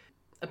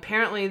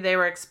 Apparently, they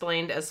were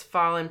explained as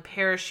fallen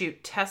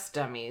parachute test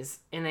dummies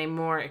in a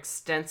more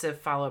extensive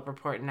follow-up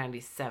report in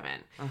 97.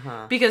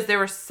 Because there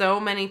were so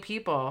many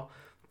people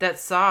that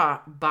saw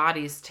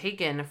bodies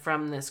taken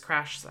from this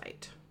crash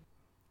site.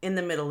 In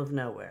the middle of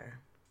nowhere.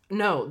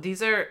 No,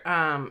 these are,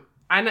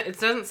 I know, it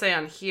doesn't say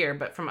on here,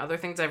 but from other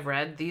things I've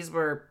read, these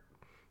were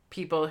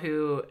people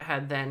who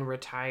had then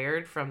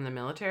retired from the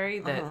military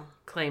that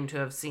claimed to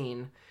have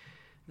seen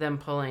them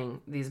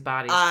pulling these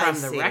bodies from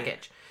the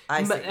wreckage.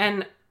 I see.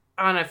 And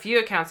on a few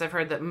accounts, I've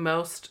heard that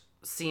most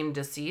seemed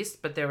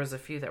deceased, but there was a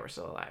few that were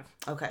still alive.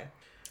 Okay.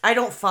 I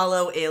don't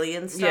follow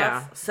alien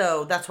stuff,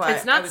 so that's why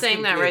It's not I was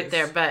saying that right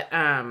confused. there, but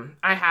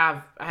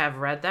I have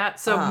read that.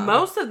 So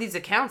most of these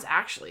accounts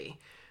actually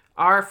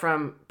are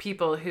from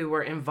people who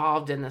were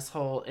involved in this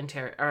whole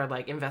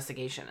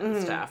investigation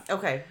and stuff.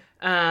 Okay.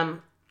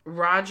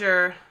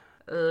 Roger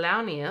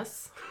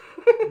Launius.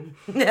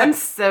 I'm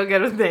so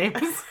good with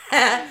names.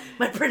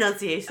 My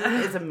pronunciation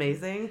is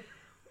amazing.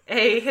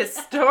 A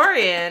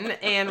historian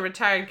and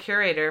retired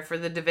curator for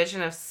the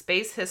Division of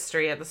Space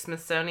History at the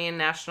Smithsonian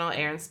National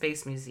Air and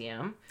Space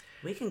Museum.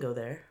 We can go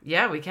there.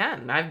 Yeah, we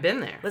can. I've been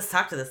there. Let's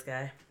talk to this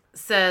guy.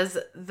 Says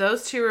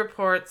those two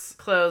reports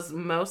close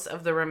most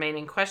of the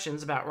remaining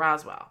questions about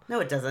Roswell. No,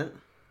 it doesn't.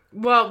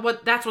 Well,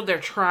 that's what they're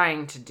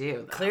trying to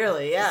do, though.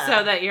 Clearly, yeah.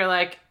 So that you're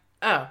like,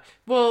 oh,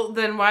 well,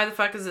 then why the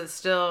fuck is it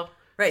still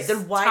Right,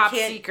 then why top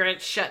can't...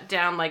 secret, shut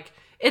down? Like,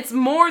 it's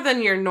more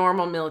than your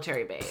normal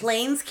military base.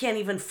 Planes can't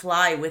even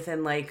fly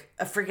within, like,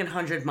 a freaking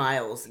 100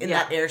 miles in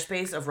that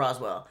airspace of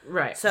Roswell.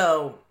 Right.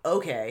 So,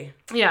 okay.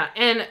 Yeah,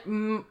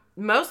 and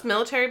most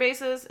military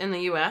bases in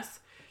the U.S.,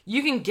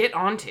 you can get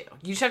onto.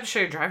 You just have to show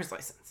your driver's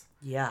license.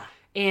 Yeah.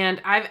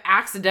 And I've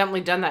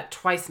accidentally done that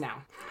twice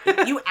now.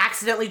 You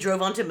accidentally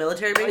drove onto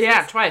military bases?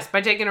 Yeah, twice,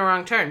 by taking a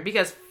wrong turn.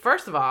 Because,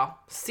 first of all,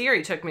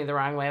 Siri took me the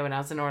wrong way when I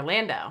was in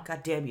Orlando.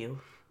 God damn you.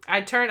 I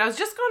was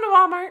just going to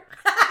Walmart.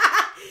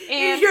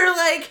 And you're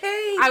like,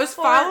 hey, I was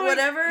Ford, following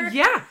whatever.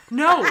 Yeah,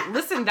 no,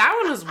 listen, that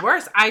one was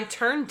worse. I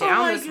turned down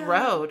my this God.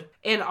 road,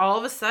 and all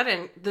of a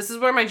sudden, this is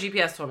where my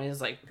GPS told me. It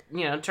was like,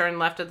 turn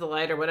left at the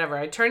light or whatever.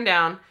 I turned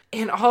down,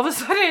 and all of a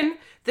sudden,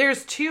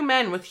 there's two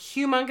men with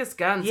humongous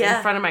guns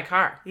in front of my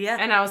car. Yeah.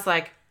 And I was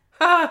like,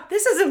 ah,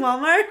 This isn't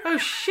Walmart. oh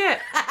shit.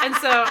 And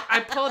so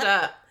I pulled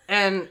up,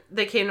 and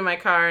they came to my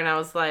car, and I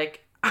was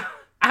like,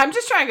 I'm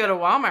just trying to go to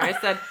Walmart. I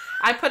said,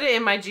 I put it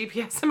in my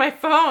GPS on my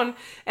phone,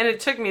 and it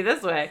took me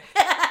this way.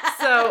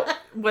 So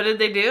what did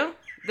they do?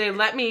 They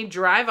let me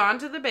drive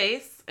onto the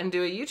base and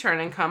do a U-turn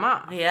and come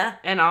off. Yeah.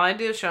 And all I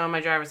do is show them my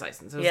driver's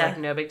license. It was like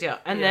no big deal.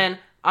 And then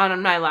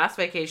on my last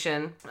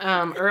vacation,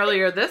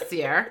 earlier this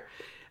year,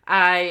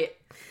 I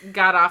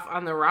got off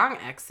on the wrong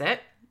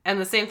exit. And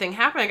the same thing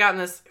happened. I got in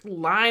this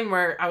line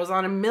where I was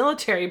on a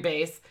military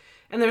base.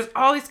 And there's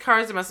all these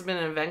cars. There must have been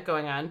an event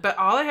going on. But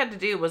all I had to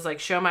do was, like,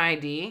 show my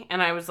ID.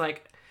 And I was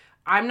like,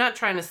 I'm not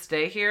trying to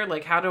stay here.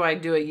 Like, how do I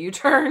do a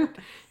U-turn?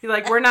 You're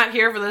like, we're not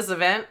here for this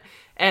event.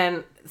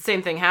 And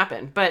same thing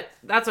happened. But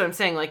that's what I'm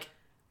saying. Like,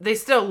 they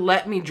still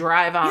let me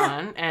drive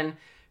on. Yeah. And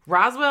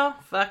Roswell?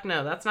 Fuck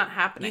no. That's not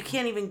happening. You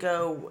can't even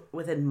go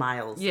within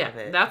miles of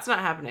it. That's not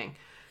happening.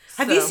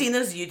 Have you seen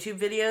those YouTube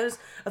videos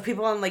of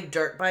people on, like,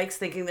 dirt bikes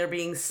thinking they're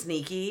being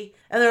sneaky?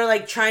 And they're,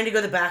 like, trying to go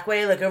the back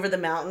way, like, over the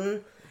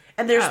mountain.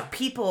 And there's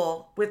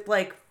people with,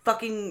 like,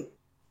 fucking...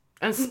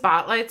 And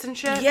spotlights and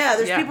shit? Yeah,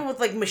 there's people with,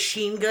 like,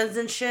 machine guns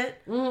and shit.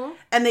 Mm-hmm.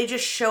 And they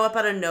just show up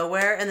out of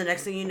nowhere, and the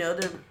next thing you know,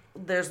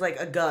 there's, like,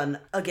 a gun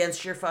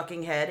against your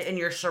fucking head, and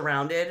you're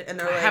surrounded. And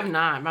they're like... I have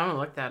not. I'm gonna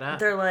look that up.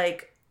 They're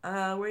like, where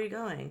are you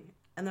going?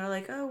 And they're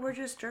like, oh, we're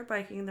just dirt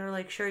biking. And they're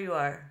like, sure you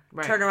are.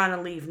 Right. Turn around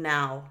and leave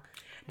now.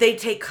 They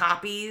take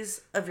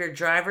copies of your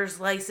driver's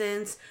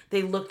license.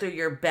 They look through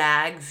your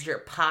bags, your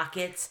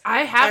pockets.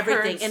 I have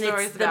everything. heard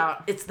stories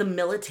about... It's the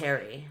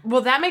military.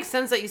 Well, that makes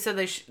sense that you said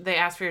they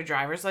asked for your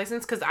driver's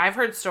license, because I've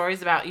heard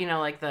stories about,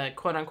 like the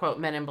quote-unquote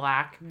Men in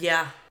Black.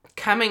 Yeah.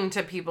 Coming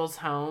to people's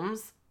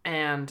homes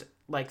and,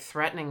 like,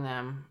 threatening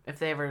them if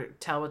they ever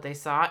tell what they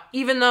saw,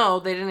 even though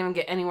they didn't even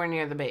get anywhere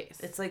near the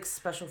base. It's like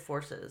special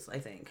forces, I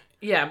think.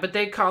 Yeah, but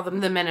they call them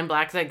the Men in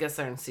Black. I guess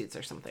they're in suits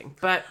or something.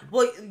 But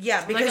well,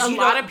 yeah, because like, a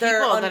lot of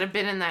people that have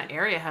been in that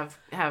area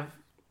have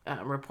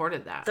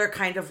reported that. They're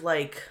kind of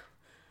like,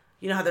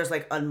 you know how there's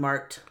like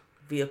unmarked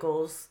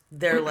vehicles?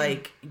 They're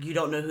like, you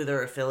don't know who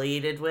they're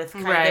affiliated with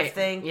kind of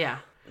thing. Yeah.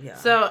 Yeah.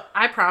 So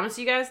I promise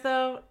you guys,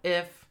 though,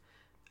 if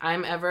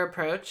I'm ever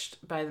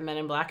approached by the Men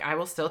in Black, I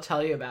will still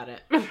tell you about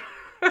it.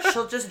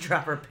 She'll just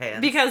drop her pants.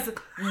 Because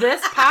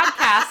this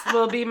podcast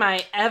will be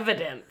my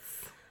evidence.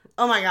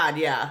 Oh my God,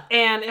 yeah.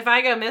 And if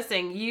I go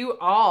missing, you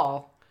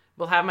all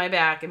will have my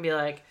back and be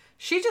like,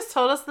 she just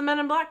told us the Men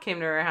in Black came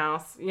to her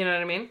house. You know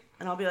what I mean?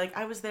 And I'll be like,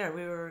 I was there.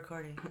 We were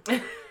recording.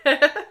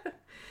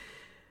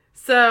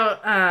 So,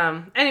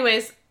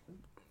 anyways,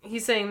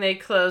 he's saying they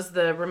closed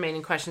the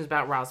remaining questions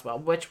about Roswell,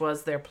 which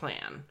was their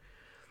plan.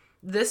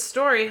 This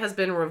story has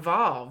been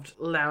revolved,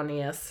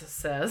 Launius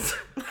says.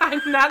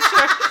 I'm not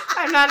sure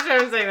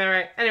I'm saying that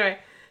right. Anyway,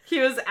 he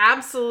was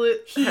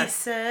absolute... He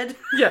said.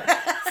 Yeah,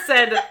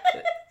 said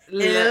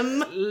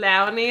Him.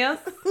 Launius.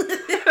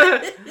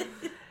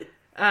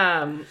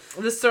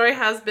 The story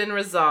has been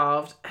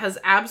resolved. Has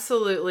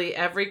absolutely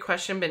every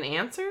question been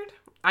answered?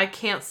 I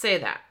can't say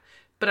that.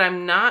 But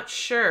I'm not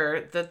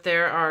sure that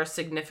there are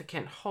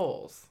significant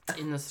holes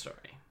in the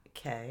story.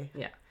 Okay.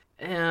 Yeah.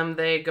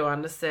 They go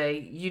on to say,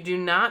 you do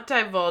not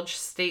divulge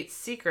state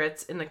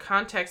secrets in the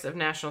context of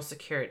national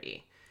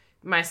security.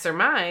 My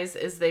surmise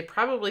is they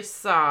probably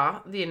saw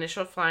the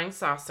initial flying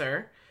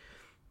saucer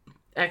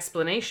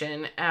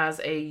explanation as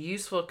a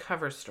useful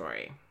cover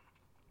story.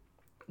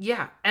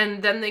 Yeah,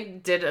 and then they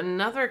did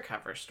another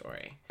cover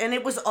story. And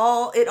it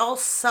all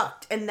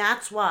sucked. And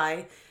that's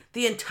why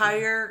the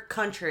entire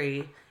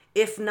country,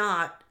 if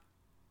not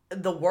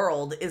the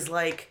world, is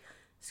like,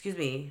 excuse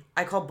me,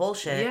 I call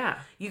bullshit. Yeah.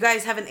 You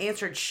guys haven't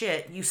answered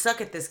shit. You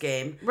suck at this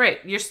game. Right,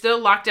 you're still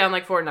locked down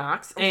like Fort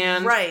Knox,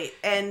 and right,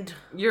 and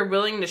you're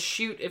willing to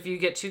shoot if you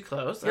get too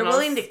close. you're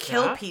willing to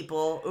kill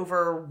people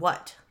over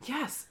what?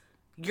 Yes.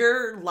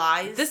 Your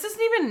lies. This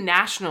isn't even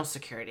national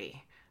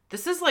security.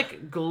 This is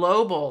like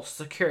global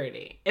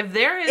security. If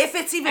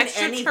it's even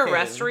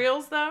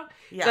extraterrestrials, though,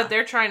 Yeah. that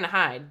they're trying to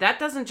hide, that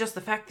doesn't just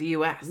affect the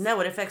U.S. No,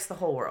 it affects the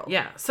whole world.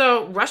 Yeah.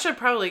 So Russia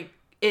probably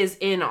is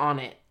in on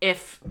it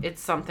if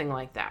it's something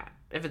like that.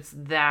 If it's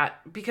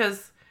that,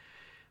 because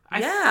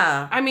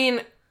I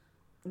mean,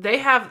 they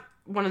have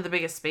one of the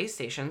biggest space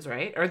stations,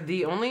 right? Or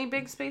the only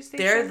big space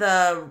station?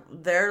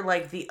 They're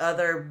like the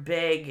other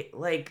big,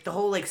 like the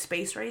whole like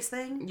space race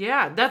thing.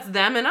 Yeah, that's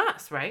them and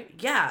us, right?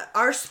 Yeah,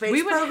 our space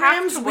We would have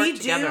programs, to work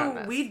together on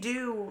this. we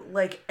do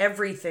like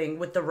everything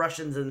with the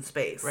Russians in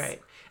space.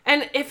 Right.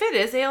 And if it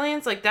is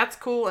aliens, like that's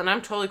cool and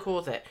I'm totally cool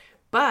with it.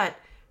 But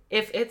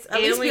if it's At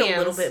aliens, least be a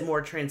little bit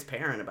more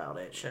transparent about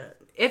it. Shit.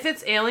 if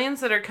it's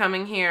aliens that are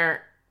coming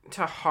here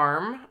to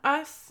harm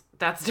us,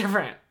 that's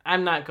different.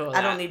 I'm not cool with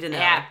I that don't need to know.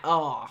 at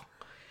all.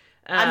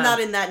 I'm not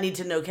in that need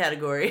to know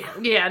category.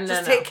 Yeah, no,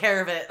 Just no. take care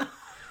of it.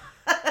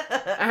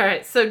 All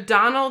right, so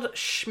Donald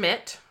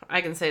Schmidt, I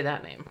can say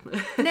that name,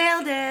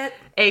 Nailed it.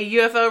 a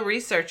UFO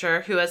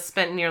researcher who has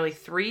spent nearly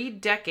 3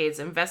 decades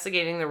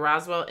investigating the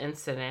Roswell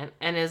incident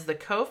and is the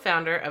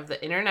co-founder of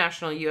the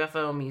International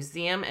UFO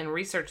Museum and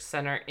Research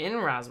Center in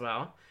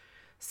Roswell,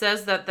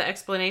 says that the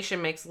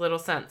explanation makes little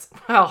sense.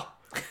 Well,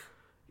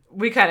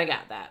 we kind of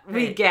got that.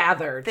 We Right.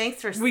 gathered.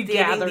 Thanks for we stating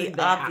gathered the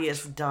that.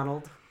 obvious,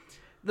 Donald.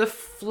 The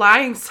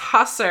flying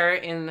saucer,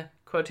 in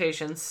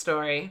quotation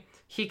story,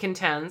 he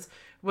contends,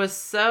 was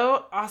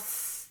so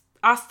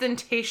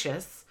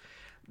ostentatious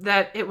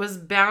that it was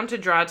bound to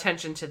draw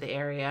attention to the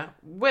area,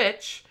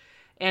 which,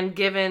 and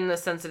given the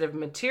sensitive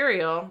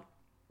material,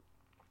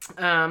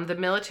 the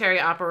military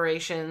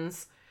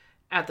operations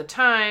at the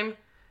time,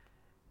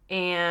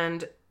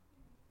 and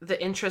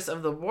the interests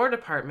of the War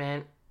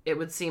Department, it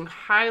would seem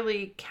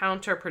highly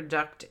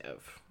counterproductive.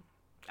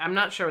 I'm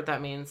not sure what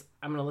that means.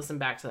 I'm going to listen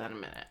back to that in a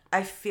minute.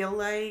 I feel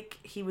like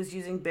he was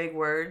using big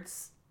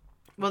words.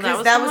 Well,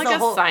 'Cause that was the like a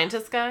whole-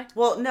 scientist guy?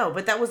 Well, no,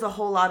 but that was a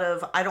whole lot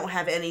of I don't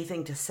have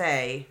anything to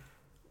say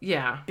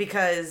Yeah.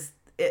 because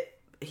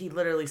he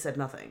literally said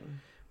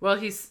nothing. Well,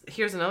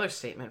 here's another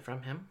statement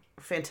from him.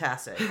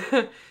 Fantastic.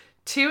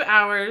 2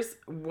 hours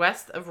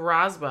west of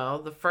Roswell,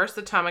 the first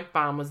atomic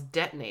bomb was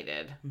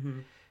detonated.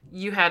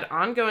 You had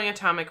ongoing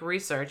atomic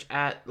research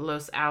at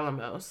Los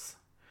Alamos.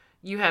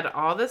 You had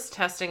all this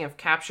testing of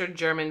captured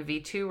German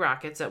V-2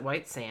 rockets at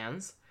White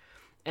Sands.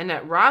 And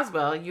at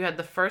Roswell, you had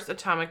the first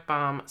atomic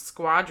bomb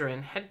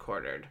squadron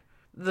headquartered.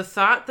 The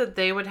thought that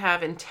they would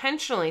have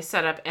intentionally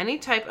set up any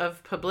type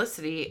of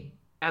publicity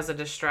as a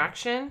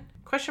distraction, ?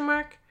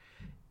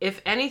 If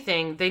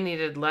anything, they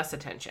needed less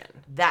attention.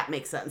 That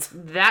makes sense.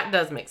 That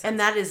does make sense. And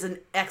that is an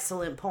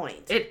excellent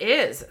point. It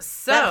is.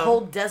 So That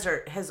whole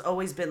desert has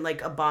always been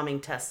like a bombing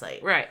test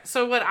site. right.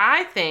 So what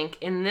I think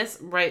in this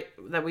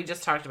that we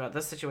just talked about,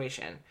 this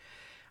situation,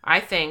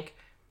 I think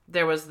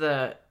there was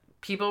the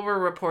people were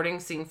reporting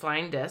seeing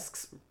flying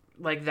discs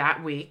like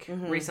that week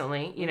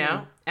recently, you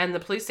know, and the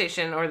police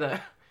station or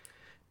the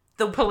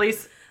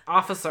police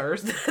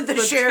officers, The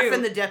sheriff two.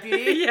 and the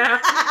deputy. Yeah.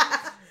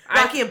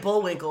 Rocky and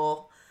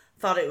Bullwinkle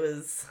thought it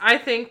was. I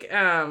think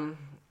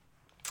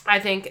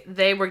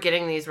they were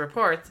getting these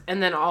reports,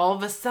 and then all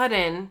of a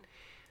sudden,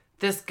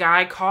 this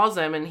guy calls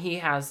him, and he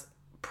has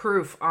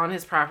proof on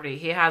his property.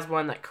 He has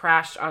one that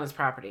crashed on his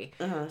property.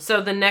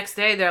 So the next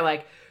day, they're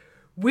like,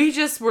 we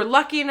just were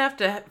lucky enough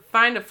to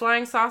find a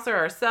flying saucer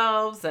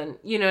ourselves, and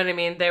you know what I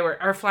mean? They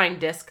were our flying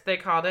disc, they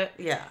called it.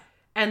 Yeah.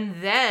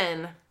 And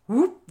then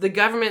whoop, the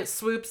government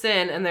swoops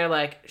in and they're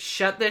like,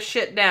 shut this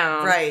shit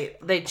down. Right.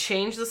 They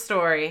change the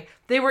story.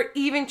 They were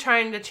even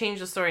trying to change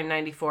the story in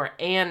 94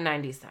 and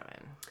 97.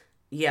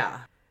 Yeah.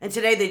 And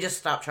today they just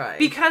stopped trying.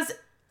 Because,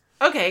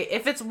 okay,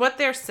 if it's what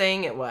they're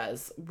saying it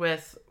was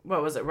with,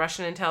 what was it,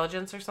 Russian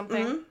intelligence or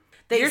something?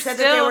 They said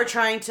that they were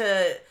trying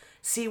to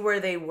see where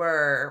they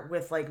were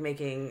with, like,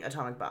 making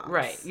atomic bombs.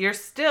 Right. You're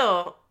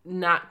still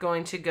not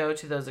going to go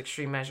to those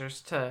extreme measures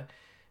to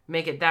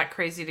make it that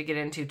crazy to get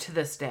into to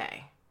this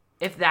day.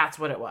 If that's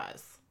what it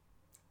was.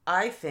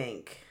 I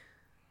think...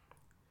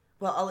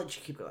 Well, I'll let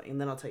you keep going, and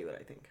then I'll tell you what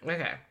I think.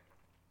 Okay.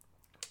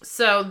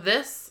 So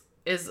this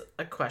is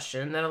a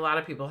question that a lot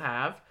of people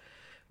have.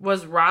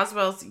 Was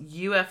Roswell's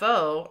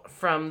UFO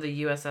from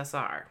the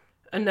USSR?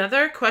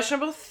 Another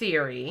questionable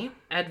theory,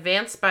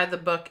 advanced by the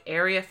book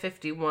Area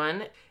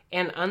 51,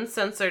 An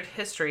Uncensored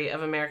History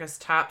of America's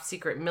Top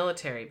Secret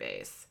Military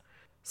Base,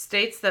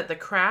 states that the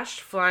crashed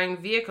flying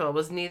vehicle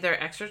was neither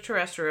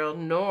extraterrestrial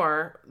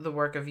nor the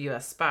work of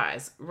U.S.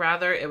 spies.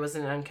 Rather, it was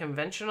an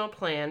unconventional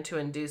plan to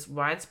induce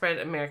widespread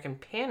American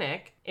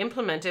panic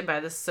implemented by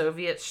the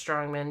Soviet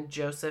strongman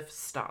Joseph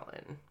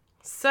Stalin.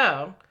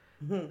 So,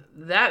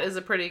 that is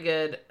a pretty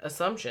good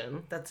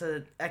assumption. That's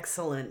an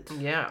excellent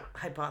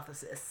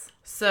hypothesis.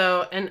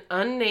 So, an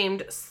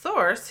unnamed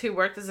source who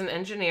worked as an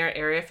engineer at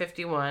Area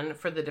 51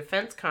 for the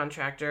defense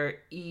contractor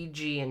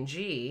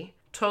EG&G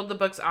told the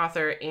book's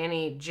author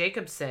Annie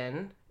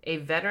Jacobson, a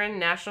veteran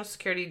national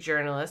security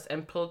journalist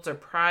and Pulitzer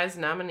Prize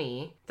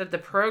nominee, that the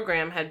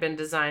program had been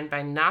designed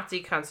by Nazi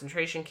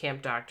concentration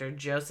camp doctor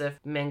Joseph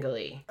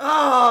Mengele.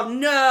 Oh,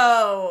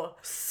 no!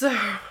 So...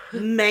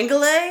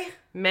 Mengele?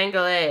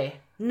 Mengele.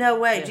 No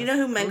way. Yes. Do you know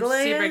who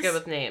Mengele is? Super good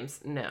with names.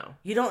 No.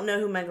 You don't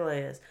know who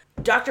Mengele is.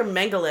 Dr.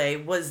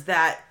 Mengele was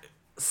that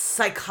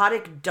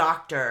psychotic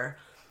doctor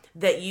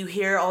that you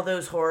hear all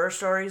those horror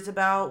stories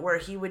about, where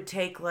he would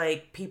take,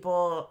 like,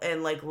 people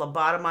and, like,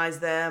 lobotomize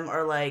them,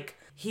 or, like,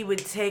 he would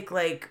take,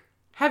 like...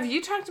 Have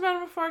you talked about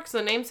him before? Because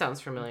the name sounds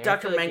familiar.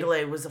 Dr.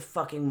 Mengele was a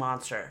fucking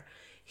monster.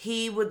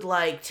 He would,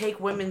 like, take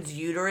women's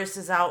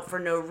uteruses out for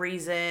no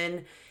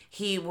reason.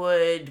 He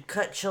would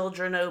cut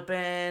children open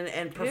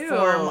and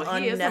perform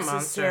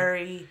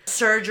unnecessary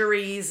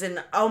surgeries.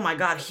 And, oh my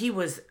God,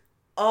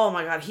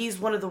 he's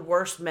one of the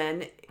worst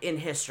men in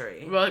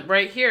history. Well,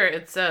 right here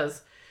it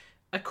says...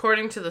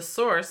 According to the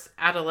source,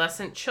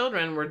 adolescent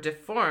children were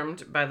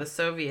deformed by the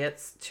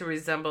Soviets to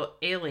resemble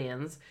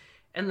aliens.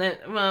 And then,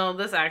 well,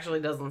 this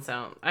actually doesn't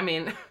sound... I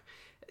mean,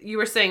 you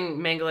were saying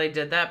Mengele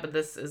did that, but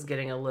this is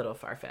getting a little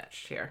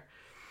far-fetched here.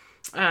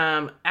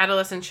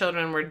 Adolescent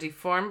children were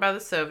deformed by the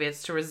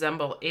Soviets to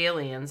resemble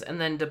aliens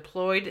and then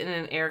deployed in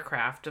an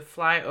aircraft to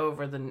fly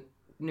over the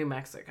New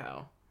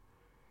Mexico.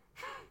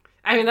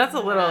 I mean, that's a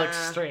little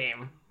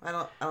extreme. I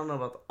don't know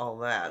about all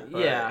that.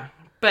 But... Yeah.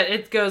 But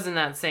it goes in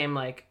that same,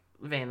 like...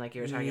 vein like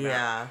you were talking about.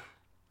 Yeah.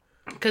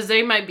 Because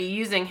they might be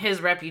using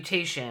his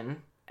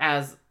reputation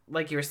as,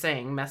 like you were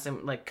saying,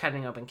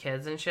 cutting open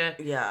kids and shit.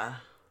 Yeah.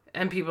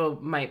 And people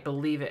might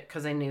believe it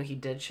because they knew he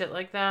did shit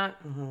like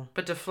that. Mm-hmm.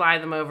 But to fly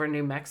them over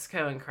New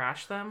Mexico and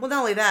crash them? Well,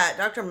 not only that,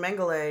 Dr.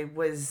 Mengele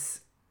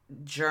was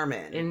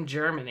German. In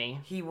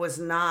Germany. He was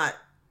not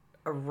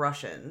a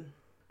Russian.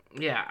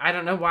 Yeah, I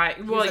don't know why.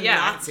 Well,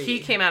 Nazi. He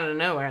came out of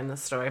nowhere in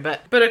this story.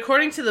 But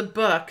according to the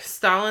book,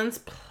 Stalin's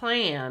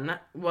plan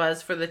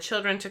was for the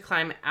children to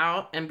climb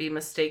out and be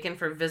mistaken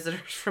for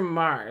visitors from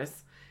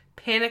Mars.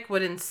 Panic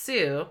would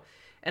ensue,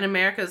 and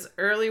America's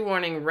early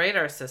warning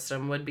radar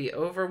system would be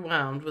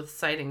overwhelmed with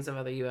sightings of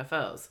other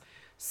UFOs.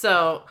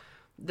 So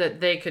that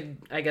they could,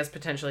 I guess,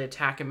 potentially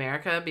attack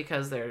America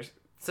because their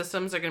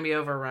systems are going to be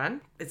overrun.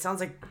 It sounds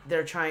like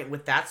they're trying,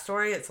 with that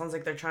story, it sounds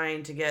like they're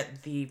trying to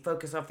get the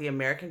focus off the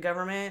American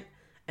government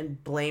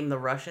and blame the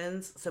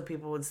Russians so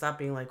people would stop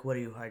being like, what are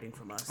you hiding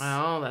from us?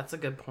 Oh, that's a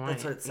good point.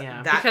 That's what it's,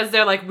 because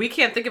they're like, we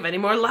can't think of any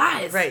more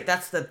lies. Right,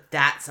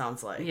 that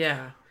sounds like.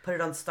 Yeah. Put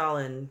it on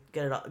Stalin,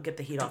 get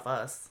the heat off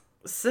us.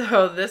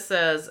 So this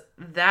says,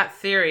 that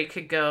theory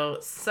could go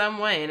some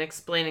way in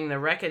explaining the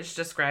wreckage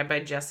described by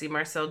Jesse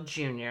Marcel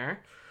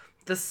Jr.,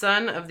 the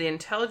son of the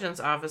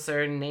intelligence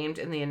officer named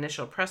in the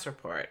initial press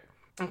report.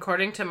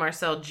 According to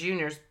Marcel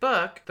Jr.'s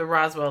book, The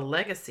Roswell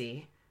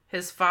Legacy,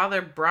 his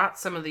father brought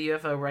some of the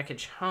UFO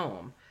wreckage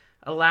home,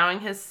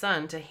 allowing his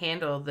son to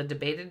handle the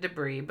debated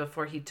debris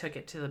before he took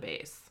it to the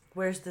base.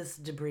 Where's this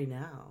debris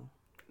now?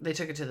 They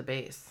took it to the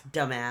base.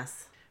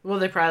 Dumbass. Well,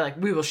 they probably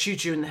like, we will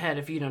shoot you in the head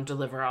if you don't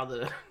deliver all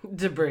the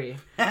debris.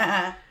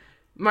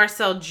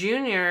 Marcel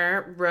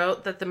Jr.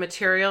 wrote that the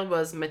material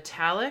was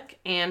metallic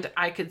and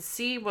I could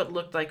see what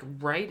looked like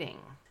writing.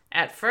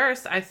 At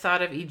first, I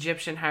thought of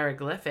Egyptian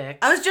hieroglyphics.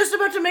 I was just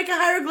about to make a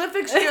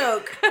hieroglyphics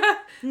joke.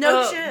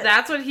 No shit.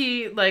 That's what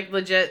he,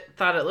 legit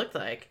thought it looked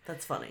like.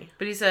 That's funny.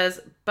 But he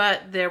says,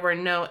 but there were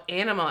no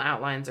animal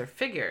outlines or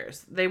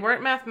figures. They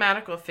weren't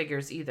mathematical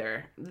figures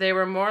either. They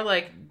were more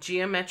like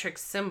geometric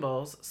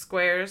symbols,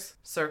 squares,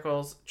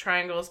 circles,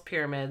 triangles,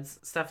 pyramids,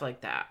 stuff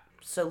like that.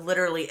 So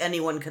literally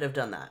anyone could have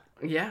done that.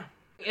 Yeah.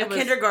 A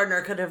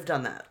kindergartner could have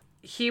done that.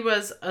 He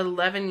was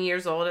 11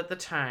 years old at the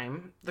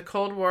time. The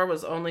Cold War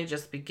was only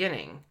just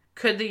beginning.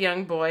 Could the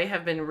young boy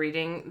have been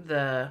reading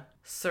the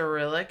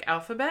Cyrillic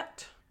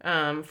alphabet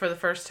for the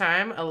first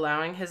time,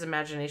 allowing his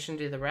imagination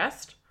to do the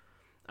rest?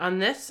 On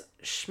this,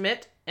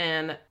 Schmidt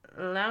and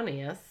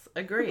Launius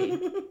agree.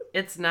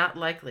 It's not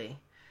likely.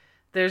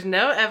 There's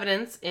no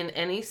evidence in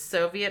any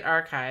Soviet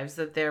archives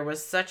that there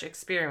was such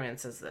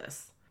experiments as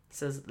this,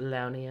 says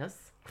Launius.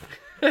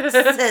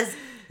 Says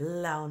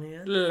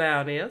Launius.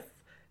 Launius.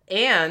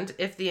 And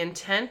if the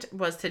intent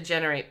was to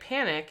generate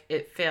panic,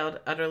 it failed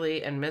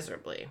utterly and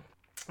miserably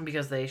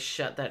because they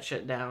shut that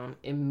shit down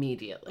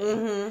immediately.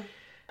 Mm-hmm.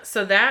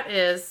 So that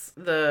is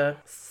the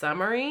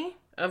summary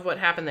of what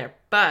happened there.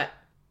 But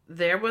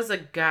there was a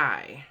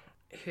guy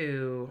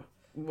who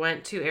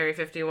went to Area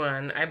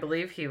 51. I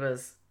believe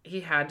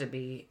he had to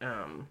be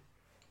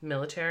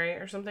military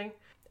or something.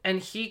 And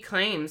he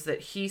claims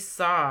that he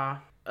saw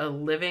a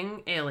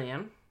living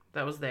alien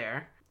that was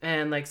there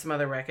and like some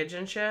other wreckage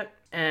and shit.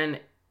 And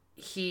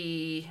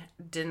he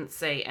didn't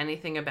say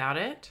anything about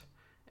it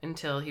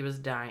until he was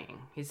dying.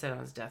 He said on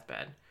his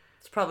deathbed.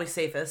 It's probably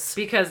safest.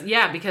 Because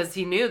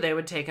he knew they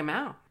would take him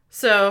out.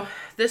 So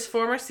this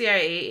former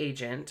CIA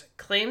agent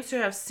claims to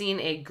have seen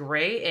a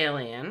gray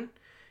alien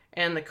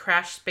and the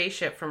crashed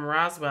spaceship from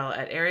Roswell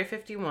at Area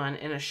 51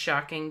 in a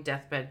shocking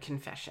deathbed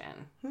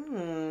confession.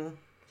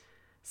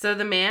 So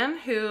the man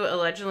who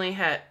allegedly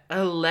had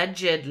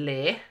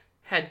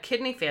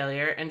kidney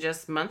failure and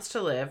just months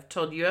to live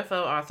told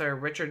UFO author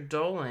Richard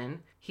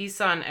Dolan he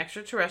saw an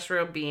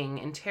extraterrestrial being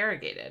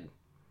interrogated.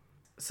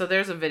 So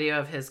there's a video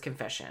of his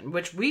confession,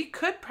 which we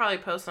could probably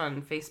post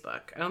on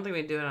Facebook. I don't think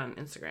we'd do it on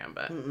Instagram,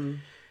 but...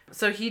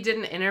 So he did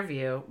an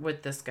interview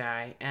with this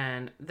guy,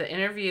 and the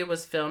interview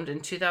was filmed in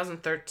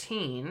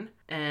 2013,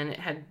 and it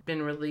had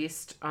been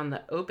released on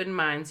the Open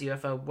Minds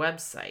UFO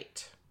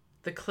website.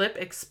 The clip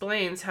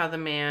explains how the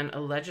man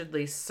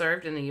allegedly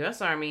served in the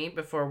U.S. Army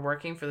before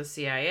working for the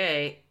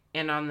CIA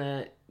and on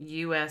the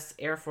U.S.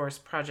 Air Force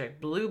Project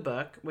Blue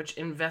Book, which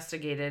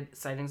investigated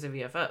sightings of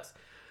UFOs.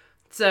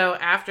 So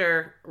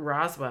after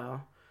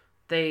Roswell,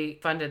 they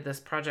funded this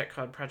project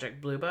called Project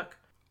Blue Book.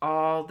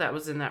 All that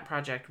was in that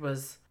project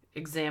was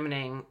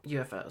examining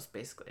UFOs,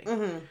 basically.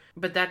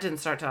 But that didn't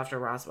start till after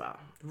Roswell.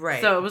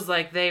 Right. So it was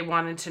like they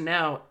wanted to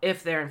know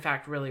if there in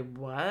fact really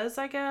was,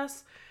 I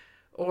guess,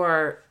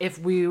 or it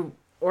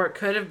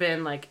could have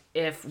been like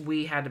if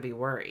we had to be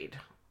worried.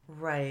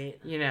 Right.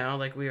 You know,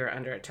 like we were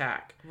under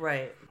attack.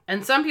 Right.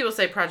 And some people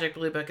say Project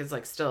Blue Book is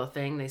like still a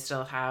thing. They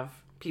still have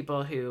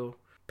people who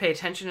pay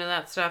attention to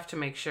that stuff to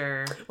make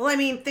sure. Well, I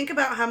mean, think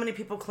about how many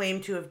people claim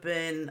to have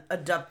been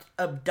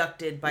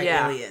abducted by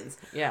Yeah. aliens.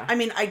 Yeah. I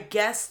mean, I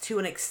guess to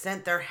an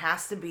extent there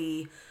has to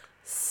be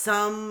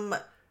some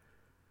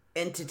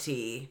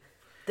entity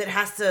that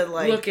has to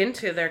like Look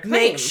into their claims.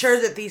 make sure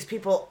that these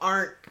people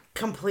aren't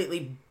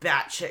completely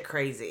batshit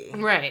crazy.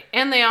 Right.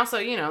 And they also,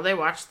 you know, they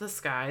watch the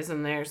skies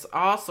and there's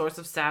all sorts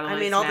of satellites. I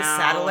mean, all the now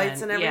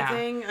satellites and yeah.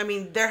 everything. I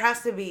mean, there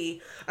has to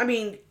be. I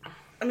mean,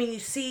 you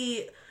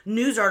see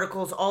news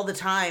articles all the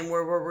time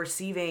where we're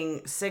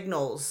receiving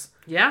signals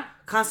Yeah.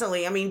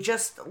 constantly. I mean,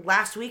 just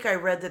last week I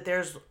read that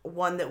there's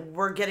one that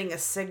we're getting a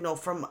signal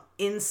from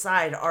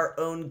inside our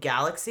own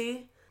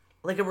galaxy,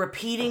 like a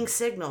repeating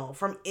signal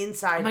from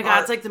inside. Oh my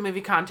God, it's like the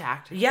movie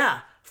Contact. yeah,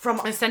 from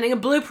It's sending a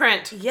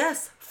blueprint.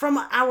 yes, from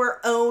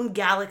our own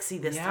galaxy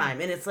this Yeah. time,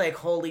 and it's like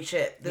holy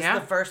shit, this Yeah.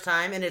 is the first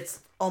time, and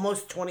it's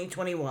almost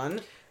 2021.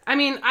 I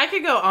mean, I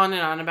could go on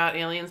and on about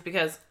aliens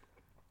because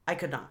I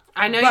could not.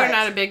 I know But you're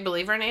not a big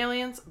believer in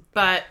aliens,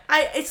 but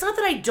it's not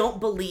that I don't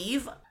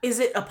believe. Is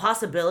it a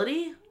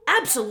possibility?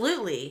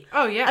 Absolutely.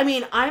 oh yeah. I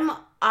mean,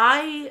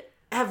 I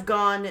have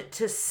gone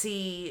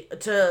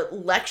to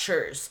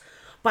lectures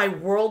by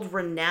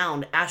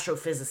world-renowned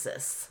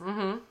astrophysicists.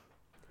 Mm-hmm.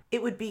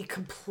 It would be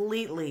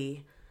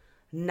completely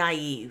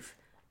naive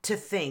to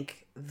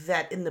think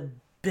that in the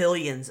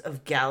billions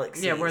of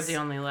galaxies, yeah, we're the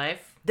only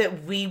life.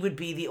 that we would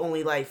be the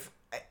only life.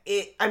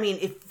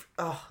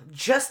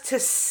 Just to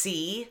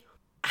see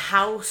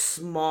how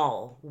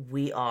small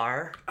we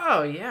are.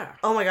 Oh yeah.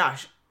 Oh my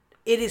gosh.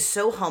 It is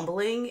so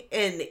humbling,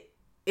 and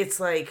it's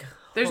like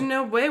There's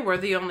no way we're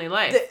the only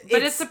life. But it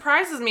it's-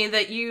 surprises me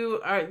that you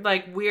are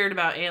like weird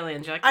about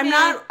aliens. You're like,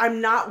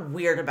 I'm not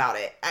weird about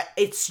it.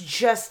 It's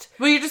just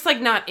Well, you're just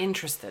like not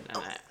interested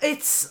in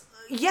it.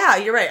 yeah,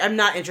 you're right. I'm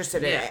not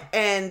interested in Yeah. it.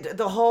 And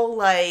the whole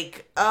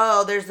like,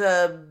 oh, there's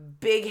a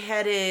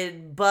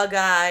big-headed,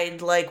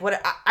 bug-eyed, like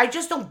what I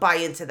just don't buy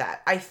into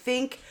that.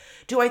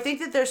 Do I think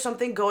that there's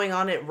something going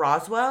on at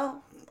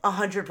Roswell?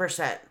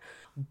 100%.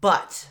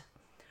 But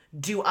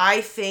do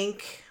I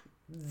think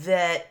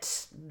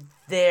that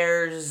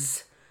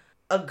there's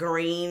a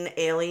green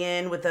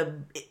alien with a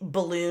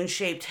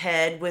balloon-shaped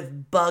head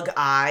with bug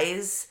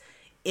eyes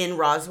in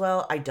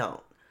Roswell? I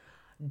don't.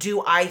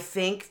 Do I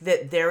think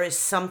that there is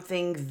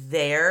something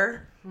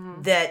there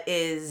that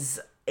is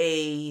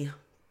a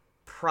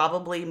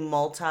probably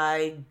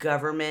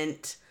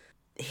multi-government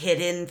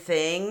hidden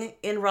thing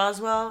in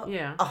Roswell?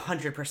 Yeah.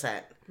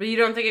 100%. But you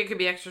don't think it could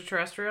be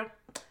extraterrestrial?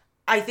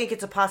 I think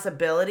it's a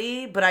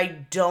possibility, but I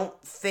don't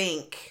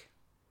think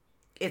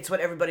it's what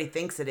everybody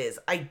thinks it is.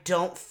 I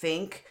don't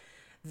think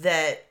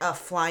that a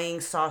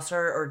flying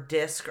saucer or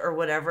disc or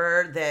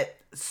whatever that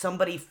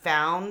somebody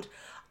found,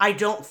 I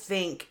don't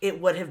think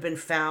it would have been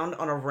found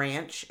on a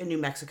ranch in New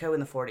Mexico in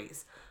the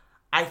 40s.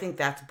 I think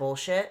that's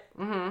bullshit.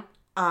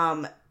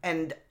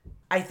 And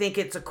I think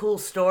it's a cool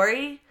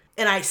story.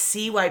 And I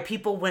see why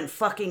people went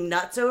fucking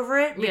nuts over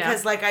it.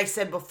 Because like I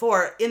said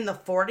before, in the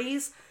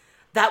 40s,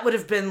 that would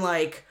have been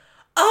like,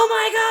 oh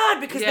my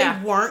God, because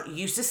they weren't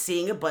used to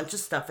seeing a bunch of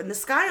stuff in the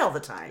sky all the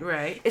time.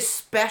 Right.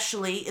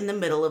 Especially in the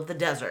middle of the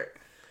desert.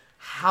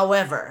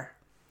 However,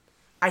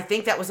 I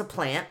think that was a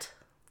plant.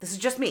 This is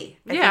just me.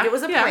 I think it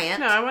was a plant.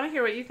 No, I want to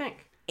hear what you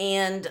think.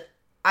 And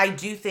I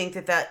do think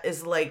that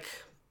is like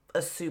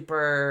a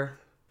super...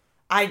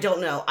 I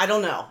don't know. I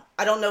don't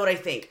know what I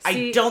think.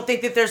 See, I don't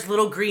think that there's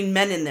little green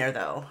men in there,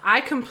 though. I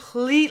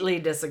completely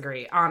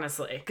disagree,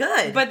 honestly.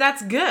 Good. But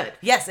that's good.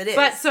 Yes, it is.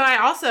 But so I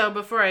also,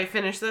 before I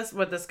finish this,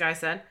 what this guy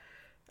said,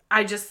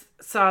 I just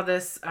saw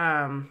this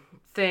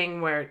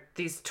thing where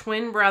these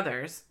twin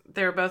brothers,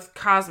 they were both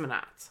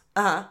cosmonauts.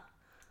 Uh-huh.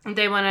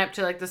 They went up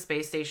to like the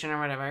space station or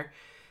whatever,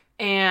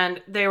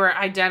 and they were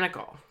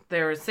identical.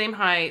 They were same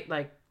height,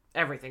 like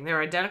everything. They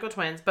were identical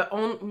twins, but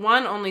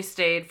one only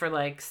stayed for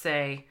like,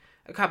 say,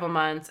 a couple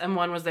months, and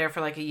one was there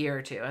for like a year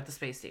or two at the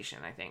space station,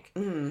 I think.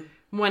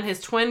 Mm-hmm. When his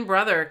twin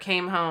brother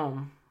came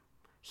home,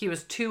 he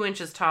was 2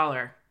 inches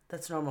taller.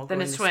 That's normal. Than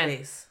his twin.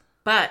 Space.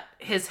 But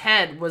his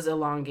head was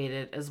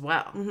elongated as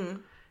well. Mm-hmm.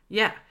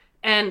 Yeah.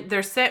 And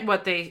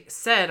what they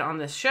said on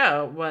this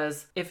show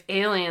was if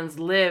aliens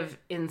live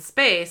in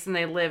space and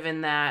they live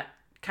in that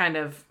kind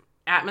of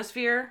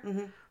atmosphere,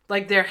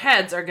 like their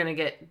heads are going to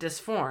get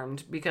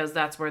disformed because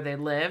that's where they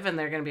live, and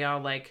they're going to be all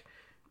like,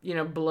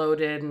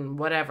 bloated and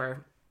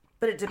whatever.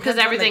 But it depends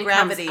on the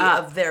gravity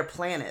of their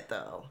planet,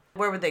 though.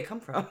 Where would they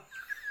come from?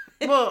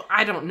 Well,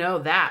 I don't know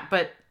that,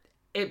 but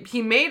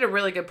he made a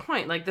really good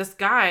point. Like, this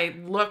guy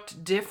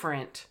looked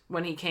different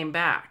when he came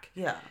back.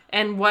 Yeah.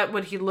 And what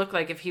would he look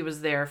like if he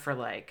was there for,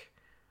 like,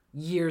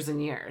 years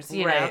and years,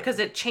 you know? Because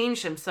it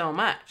changed him so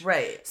much.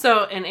 Right.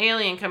 So, an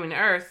alien coming to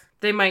Earth,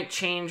 they might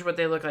change what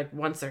they look like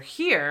once they're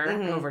here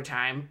over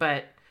time,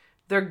 but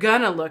they're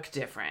gonna look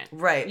different.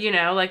 Right.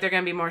 Like, they're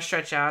gonna be more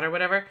stretched out or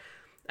whatever.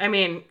 I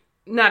mean...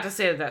 Not to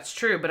say that that's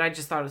true, but I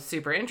just thought it was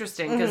super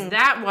interesting because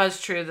that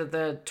was true that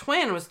the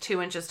twin was 2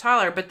 inches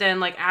taller, but then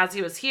like as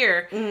he was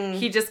here,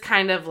 he just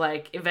kind of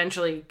like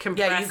eventually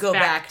compressed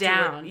back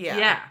down.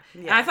 Yeah.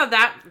 And I thought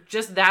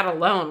that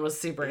alone was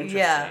super interesting.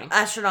 Yeah,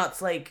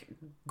 astronauts like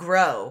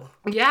grow.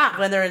 Yeah.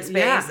 When they're in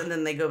space and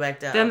then they go back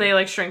down. Then they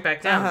like shrink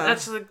back down.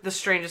 That's like the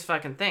strangest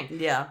fucking thing.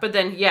 Yeah. But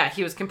then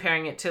he was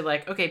comparing it to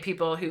like, okay,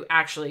 people who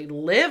actually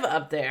live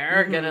up there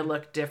are going to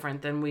look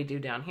different than we do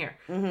down here,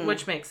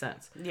 which makes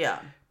sense. Yeah.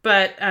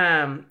 But,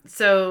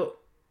 so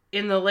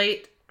in the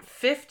late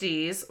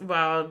 50s,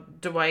 while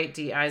Dwight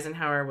D.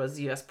 Eisenhower was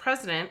U.S.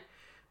 president,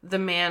 the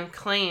man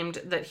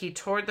claimed that he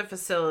toured the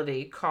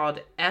facility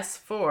called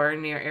S4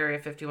 near Area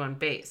 51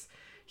 base.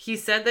 He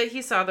said that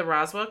he saw the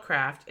Roswell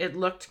craft. It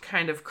looked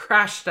kind of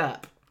crashed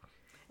up.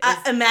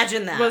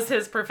 Imagine that. Was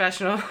his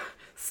professional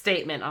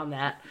statement on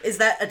that. Is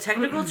that a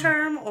technical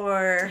term,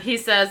 or... He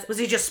says... Was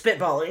he just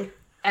spitballing?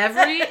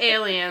 Every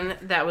alien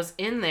that was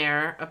in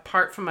there,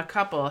 apart from a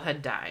couple,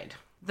 had died.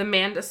 The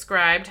man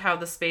described how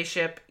the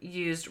spaceship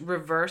used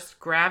reversed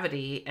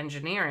gravity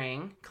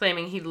engineering,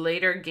 claiming he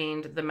later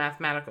gained the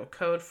mathematical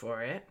code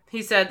for it.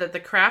 He said that the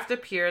craft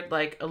appeared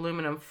like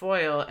aluminum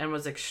foil and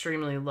was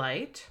extremely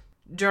light.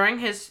 During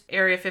his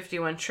Area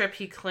 51 trip,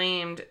 he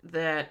claimed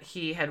that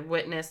he had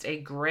witnessed a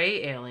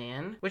gray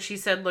alien, which he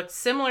said looked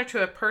similar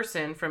to a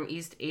person from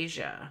East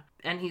Asia.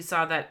 And he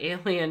saw that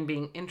alien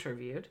being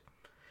interviewed.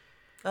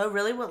 Oh,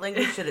 really? What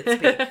language should it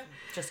speak?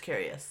 Just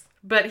curious.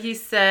 But he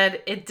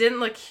said it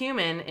didn't look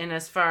human in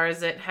as far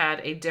as it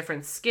had a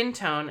different skin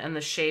tone and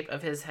the shape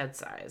of his head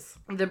size.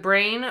 The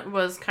brain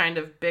was kind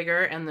of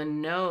bigger and the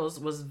nose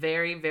was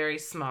very, very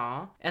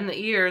small, and the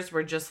ears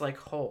were just like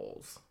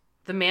holes.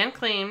 The man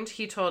claimed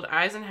he told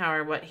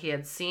Eisenhower what he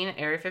had seen at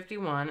Area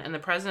 51, and the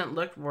president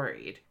looked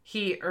worried.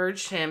 He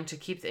urged him to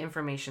keep the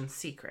information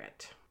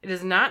secret. It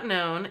is not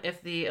known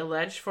if the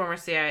alleged former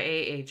CIA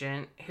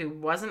agent, who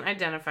wasn't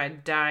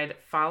identified, died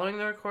following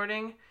the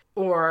recording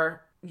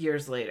or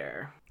years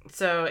later.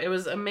 So it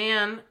was a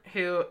man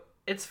who,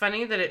 it's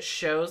funny that it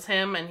shows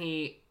him and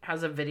he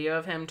has a video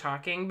of him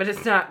talking, but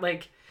it's not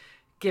like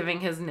giving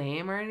his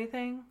name or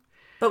anything.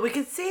 But we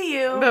can see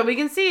you. But we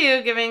can see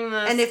you giving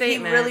the statement. And if he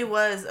really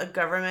was a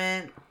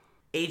government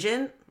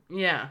agent,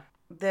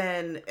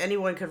 then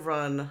anyone could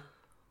run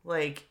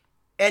like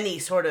any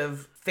sort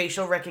of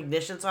facial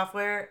recognition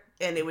software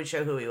and it would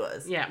show who he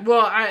was. Yeah.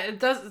 Well,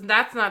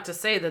 that's not to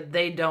say that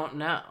they don't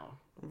know.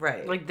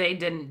 Right. Like, they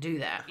didn't do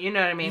that. You know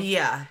what I mean?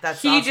 Yeah,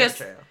 that's also true. He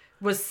just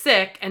was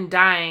sick and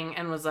dying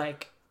and was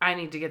like, I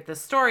need to get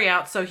this story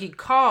out. So he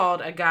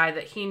called a guy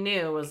that he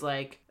knew was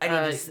like a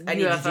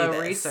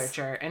UFO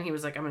researcher. And he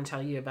was like, I'm going to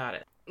tell you about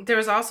it. There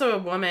was also a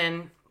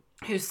woman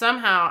who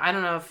somehow, I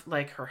don't know if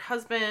like her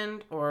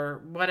husband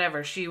or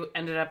whatever, she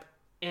ended up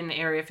in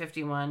Area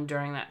 51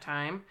 during that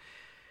time.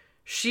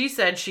 She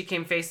said she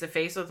came face to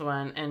face with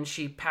one and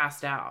she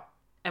passed out.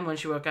 And when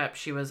she woke up,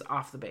 she was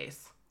off the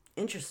base.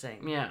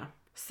 Interesting. Yeah.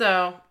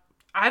 So,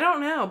 I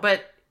don't know,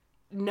 but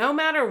no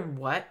matter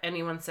what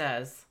anyone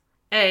says,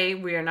 A,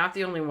 we are not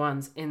the only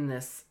ones in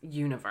this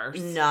universe.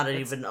 Not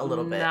even a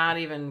little bit. Not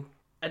even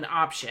an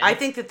option. I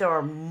think that there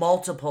are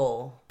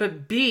multiple.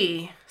 But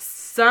B,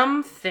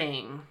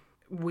 something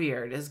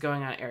weird is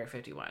going on at Area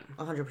 51.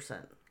 100%.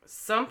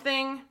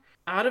 Something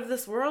out of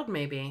this world,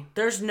 maybe.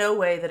 There's no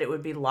way that it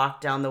would be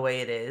locked down the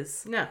way it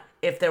is No.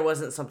 if there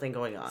wasn't something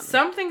going on.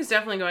 Something's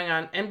definitely going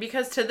on. And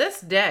because to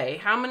this day,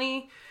 how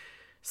many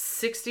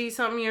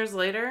 60-something years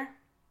later?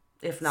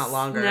 If not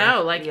longer.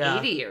 No, like Yeah.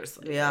 80 years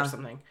later Yeah. or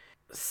something.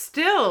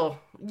 Still,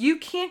 you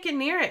can't get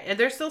near it. And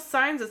there's still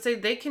signs that say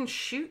they can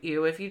shoot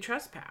you if you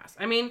trespass.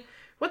 I mean,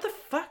 what the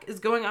fuck is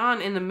going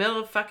on in the middle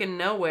of fucking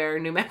nowhere,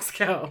 New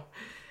Mexico?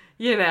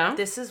 You know?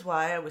 This is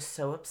why I was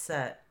so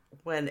upset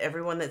when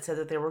everyone that said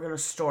that they were going to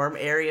storm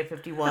Area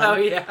 51 Oh,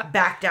 yeah.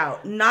 backed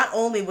out. Not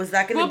only was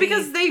that going to Well, be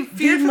because they the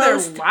feared for their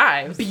most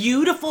lives.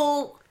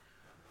 beautiful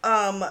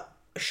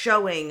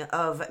showing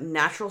of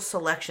natural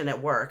selection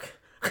at work.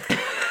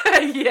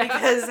 Yeah.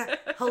 Because,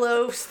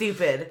 hello,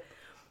 stupid.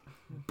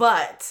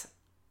 But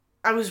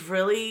I was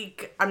really,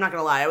 I'm not going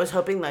to lie, I was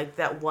hoping like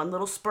that one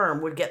little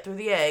sperm would get through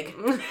the egg.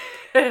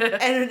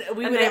 And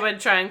They would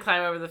try and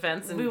climb over the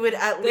fence, and we would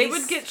at they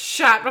least, would get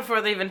shot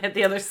before they even hit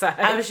the other side.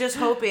 I was just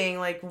hoping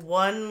like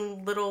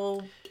one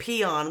little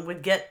peon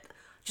would get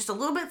just a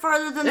little bit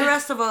farther than the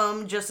rest of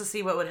them just to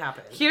see what would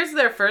happen. Here's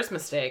their first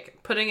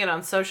mistake: putting it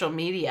on social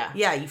media.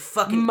 Yeah, you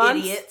fucking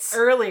Months idiots.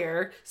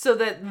 earlier, so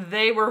that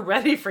they were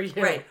ready for you.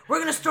 Right. We're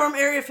going to storm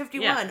Area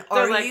 51. Yeah.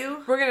 Are They're like,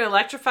 you? We're gonna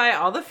electrify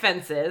all the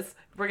fences.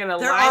 We're gonna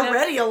They're line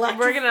already up,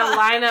 We're gonna electrified.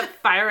 line up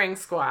firing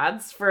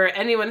squads for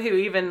anyone who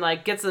even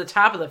like gets to the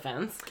top of the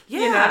fence. You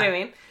know Yeah. what I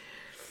mean?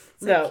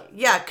 So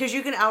Yeah, because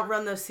you can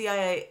outrun the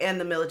CIA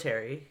and the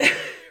military.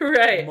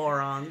 right.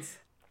 Morons.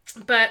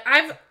 But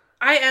I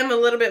am a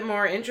little bit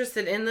more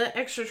interested in the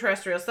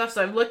extraterrestrial stuff,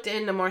 so I've looked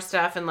into more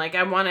stuff, and like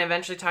I want to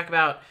eventually talk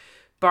about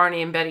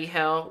Barney and Betty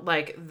Hill,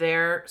 like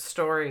their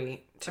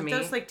story to Aren't me.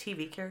 those like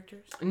TV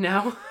characters?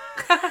 No.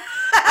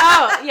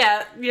 Oh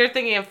yeah, you're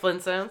thinking of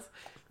Flintstones.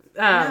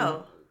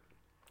 No.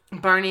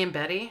 Barney and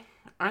Betty,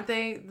 aren't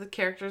they the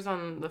characters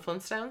on the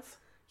Flintstones?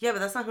 Yeah, but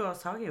that's not who I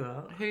was talking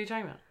about. Who are you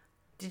talking about?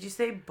 Did you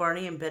say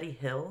Barney and Betty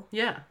Hill?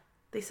 Yeah,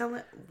 They sound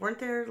like, weren't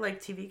there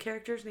like TV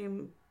characters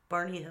named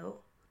Barney Hill?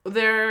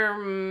 they're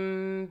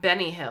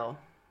Benny Hill.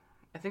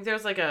 I think there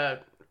was like a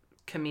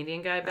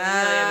comedian guy, Benny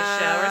Hill, he had a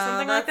show or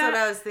something like that. That's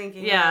what I was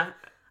thinking. Yeah.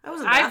 I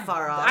wasn't that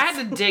far off. I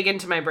had to dig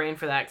into my brain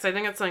for that because I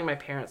think it's something my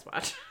parents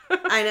watch.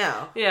 I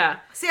know. Yeah.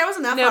 See, I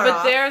wasn't that No, far but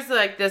off. there's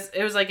like this.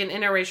 It was like an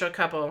interracial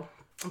couple,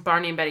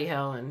 Barney and Betty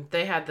Hill, and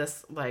they had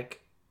this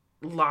like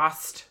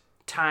lost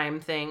time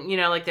thing. You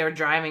know, like they were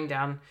driving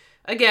down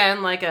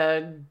again like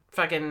a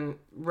fucking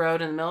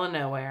road in the middle of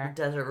nowhere.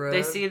 Desert Road.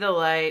 They see the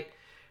light,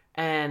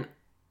 and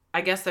I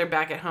guess they're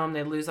back at home.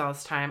 They lose all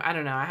this time. I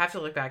don't know. I have to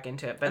look back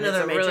into it, but Another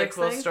it's a really Matrix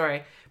cool thing?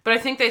 story. But I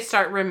think they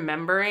start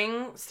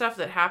remembering stuff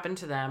that happened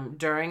to them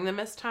during the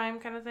missed time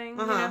kind of thing.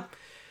 You know?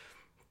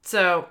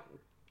 So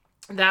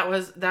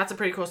that's a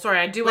pretty cool story.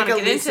 I do like want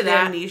to a get into lucid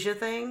that, amnesia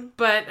thing.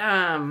 but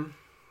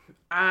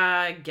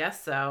I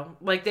guess so.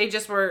 Like they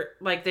just were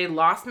like they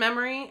lost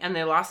memory and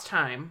they lost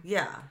time,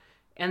 Yeah.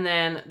 and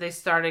then they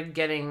started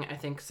getting I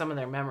think some of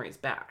their memories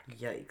back.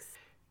 Yikes.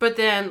 But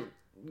then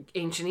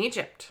ancient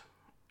Egypt,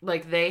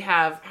 like they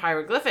have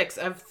hieroglyphics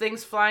of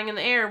things flying in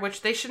the air,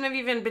 which they shouldn't have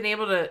even been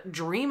able to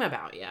dream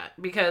about yet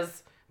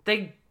because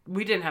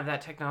we didn't have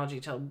that technology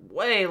till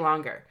way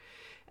longer.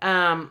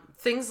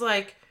 Things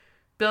like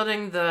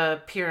building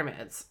the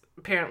pyramids.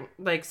 Apparently,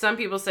 like some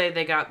people say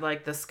they got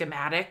like the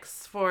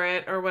schematics for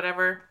it or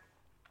whatever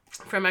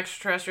from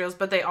extraterrestrials,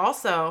 but they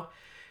also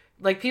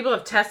like people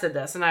have tested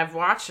this and I've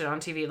watched it on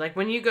TV. Like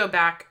when you go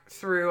back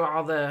through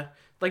all the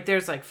like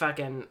there's like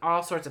fucking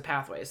all sorts of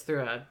pathways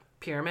through a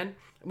pyramid.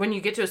 When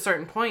you get to a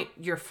certain point,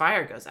 your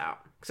fire goes out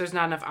because there's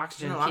not enough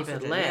oxygen No to keep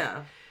oxygen, it lit.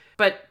 yeah.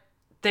 But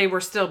they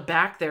were still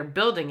back there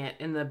building it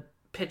in the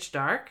pitch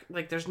dark.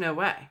 Like there's no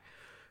way.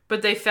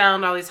 But they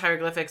found all these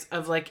hieroglyphics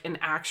of like an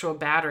actual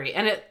battery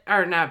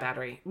or not a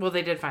battery. Well,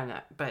 they did find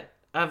that, but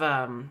of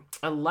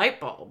a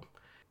light bulb.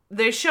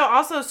 They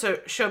also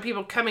show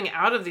people coming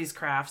out of these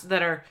crafts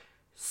that are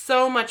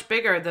so much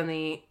bigger than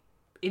the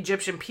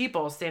Egyptian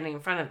people standing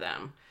in front of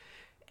them.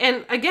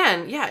 And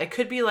again, yeah, it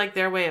could be like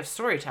their way of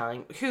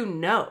storytelling. Who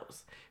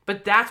knows?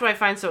 But that's what I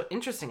find so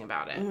interesting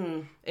about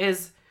it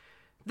is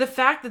the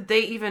fact that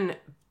they even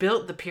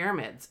built the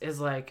pyramids is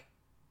like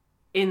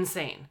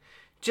insane.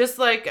 Just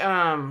like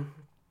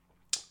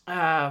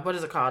what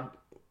is it called?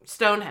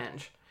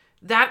 Stonehenge.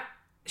 That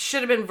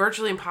should have been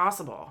virtually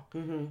impossible.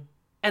 Mm-hmm.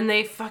 And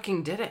they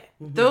fucking did it.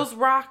 Mm-hmm. Those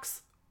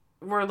rocks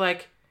were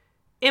like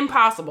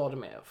impossible to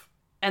move.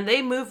 And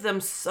they moved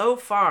them so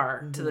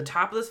far to the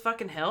top of this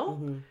fucking hill.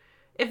 Mm-hmm.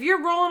 If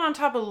you're rolling on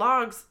top of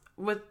logs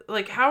with,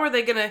 like, how are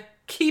they going to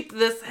keep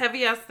this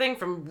heavy-ass thing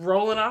from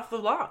rolling off the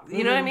log?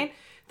 You know what I mean?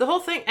 The whole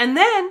thing. And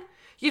then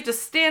you have to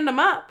stand them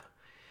up,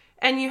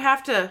 and you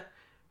have to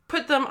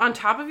put them on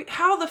top of you.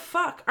 How the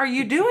fuck are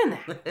you doing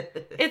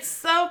that? It's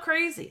so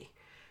crazy.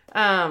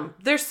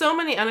 There's so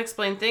many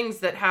unexplained things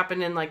that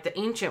happen in, like, the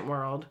ancient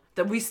world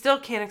that we still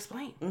can't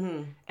explain.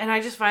 Mm-hmm. And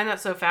I just find that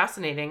so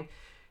fascinating.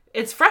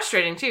 It's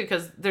frustrating, too,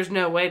 because there's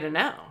no way to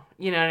know.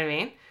 You know what I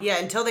mean? Yeah,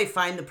 until they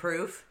find the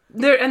proof.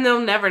 And they'll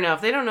never know.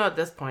 If they don't know at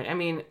this point. I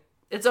mean,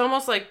 it's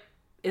almost like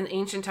in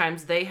ancient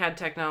times, they had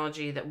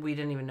technology that we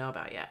didn't even know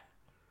about yet.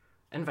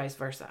 And vice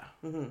versa.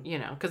 Mm-hmm. You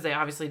know, because they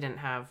obviously didn't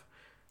have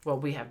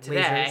what we have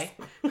today.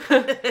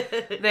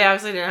 They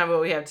obviously didn't have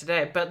what we have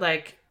today. But,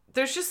 like,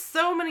 there's just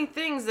so many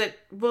things that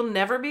will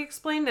never be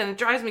explained. And it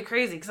drives me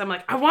crazy because I'm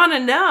like, I want to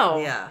know.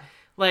 Yeah.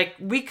 Like,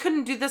 we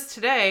couldn't do this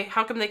today.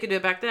 How come they could do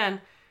it back then?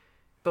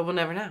 But we'll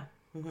never know.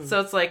 Mm-hmm. So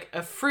it's like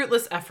a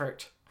fruitless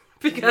effort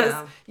because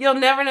you'll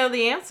never know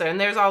the answer.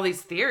 And there's all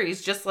these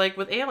theories, just like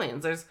with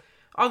aliens. There's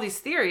all these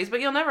theories,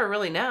 but you'll never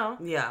really know.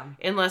 Yeah.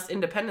 Unless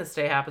Independence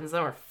Day happens,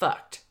 then we're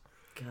fucked.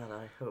 God,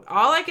 I hope.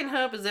 All I can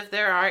hope is if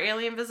there are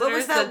alien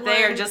visitors that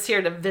they are just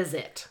here to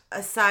visit.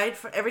 Aside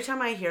from, every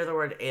time I hear the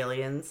word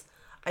aliens,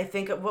 I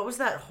think of, what was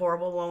that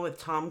horrible one with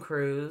Tom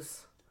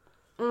Cruise?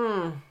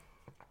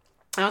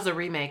 That was a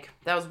remake.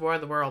 That was War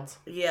of the Worlds.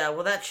 Yeah,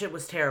 well, that shit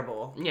was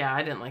terrible. Yeah,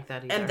 I didn't like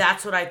that either. And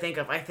that's what I think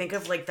of. I think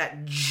of, like,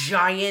 that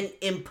giant,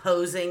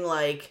 imposing,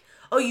 like,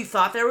 oh, you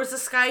thought there was a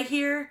sky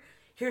here?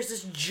 Here's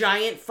this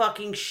giant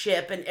fucking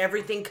ship and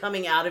everything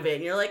coming out of it.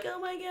 And you're like, oh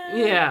my God.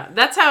 Yeah,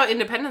 that's how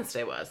Independence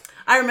Day was.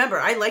 I remember.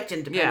 I liked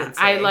Independence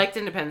Day. I liked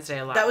Independence Day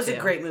a lot, That was a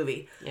great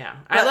movie. Yeah.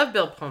 But I love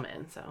Bill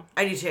Pullman, so.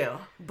 I do too.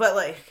 But,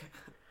 like,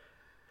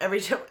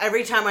 every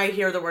time I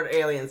hear the word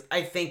aliens,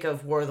 I think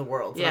of War of the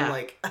Worlds. Yeah. And I'm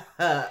like,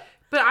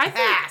 But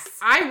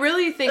I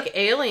really think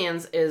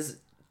aliens is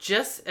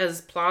just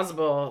as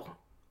plausible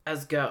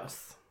as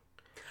ghosts.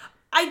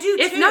 I do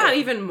too. If not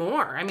even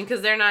more. I mean,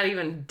 because they're not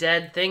even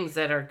dead things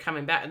that are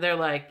coming back. They're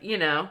like, you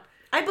know.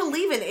 I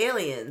believe in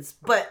aliens,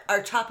 but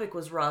our topic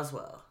was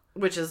Roswell.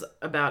 Which is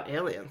about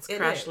aliens.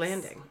 Crash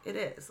landing. It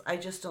is. I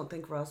just don't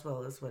think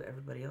Roswell is what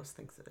everybody else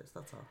thinks it is.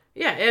 That's all.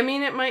 Yeah, I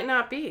mean, it might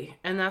not be.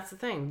 And that's the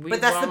thing. But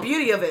that's the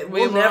beauty of it.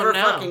 We'll never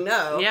fucking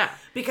know. Yeah.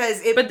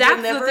 Because it But that's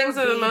will never the things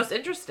that are the most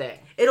interesting.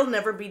 It'll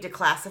never be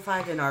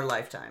declassified in our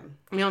lifetime.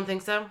 You don't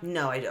think so?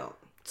 No, I don't.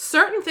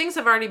 Certain things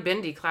have already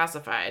been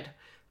declassified.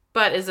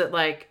 But is it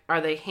like,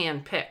 are they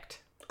hand-picked?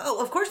 Oh,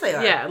 of course they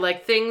are. Yeah,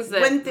 like things that...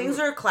 When things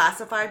are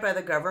classified by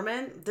the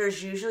government,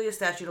 there's usually a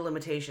statute of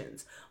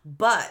limitations.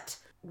 But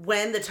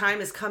when the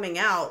time is coming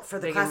out for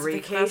the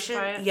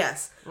classification...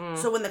 Yes.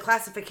 So when the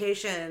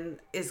classification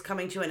is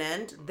coming to an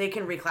end, they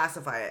can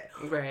reclassify it.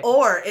 Right.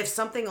 Or if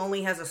something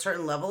only has a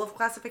certain level of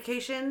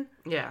classification,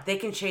 they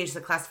can change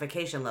the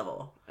classification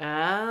level.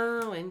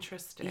 Oh,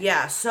 interesting.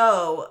 Yeah,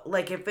 so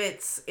like if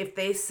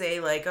they say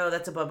like, oh,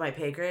 that's above my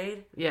pay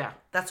grade,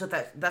 that's what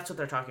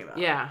they're talking about.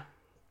 Yeah.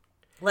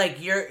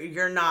 Like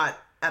you're not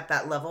at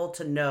that level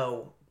to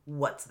know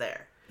what's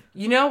there.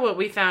 You know what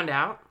we found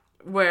out?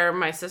 Where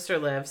my sister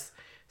lives.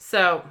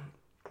 So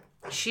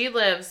she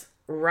lives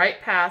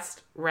right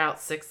past Route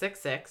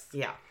 666.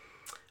 Yeah.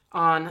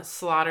 On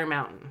Slaughter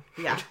Mountain.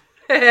 Yeah.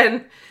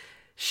 And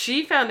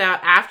she found out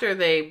after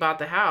they bought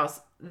the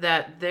house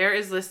that there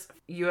is this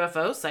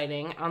UFO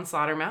sighting on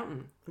Slaughter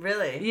Mountain.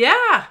 Really?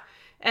 Yeah.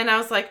 And I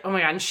was like, oh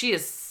my God. And she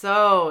is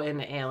so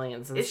into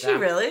aliens and stuff. Is she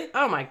really?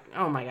 Oh my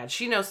God.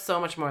 She knows so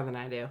much more than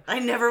I do. I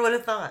never would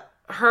have thought.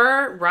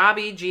 Her,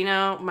 Robbie,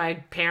 Gino, my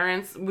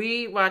parents,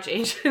 we watch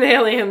Ancient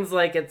Aliens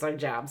like it's our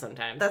job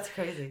sometimes. That's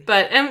crazy.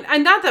 But,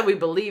 and not that we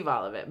believe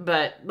all of it,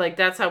 but like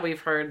that's how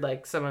we've heard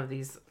like some of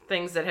these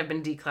things that have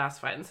been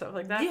declassified and stuff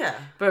like that. Yeah.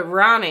 But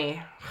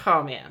Ronnie,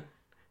 oh man,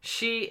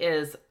 she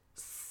is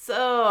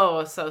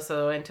so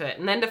into it.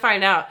 And then to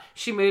find out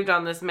she moved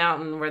on this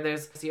mountain where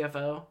there's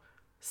UFO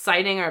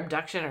sighting or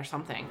abduction or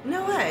something.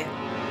 No way.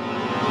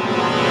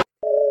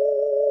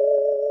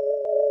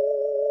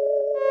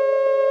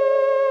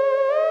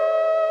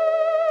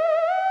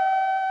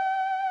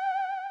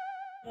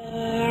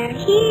 They're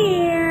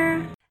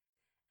here.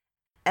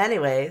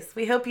 Anyways,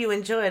 we hope you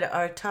enjoyed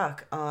our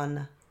talk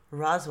on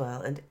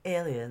Roswell and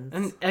aliens.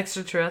 And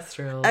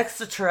extraterrestrials.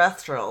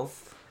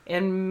 Extraterrestrials.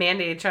 And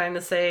Mandy trying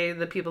to say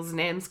the people's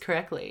names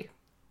correctly.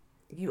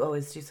 You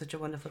always do such a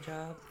wonderful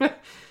job.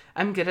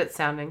 I'm good at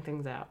sounding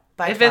things out.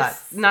 If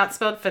it's not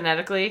spelled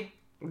phonetically,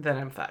 then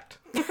I'm fucked.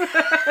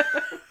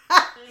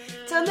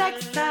 Till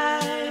next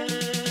time.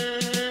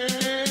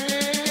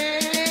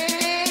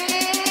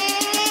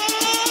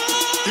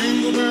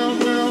 Jingle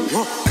bell,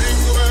 jingle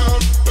bell.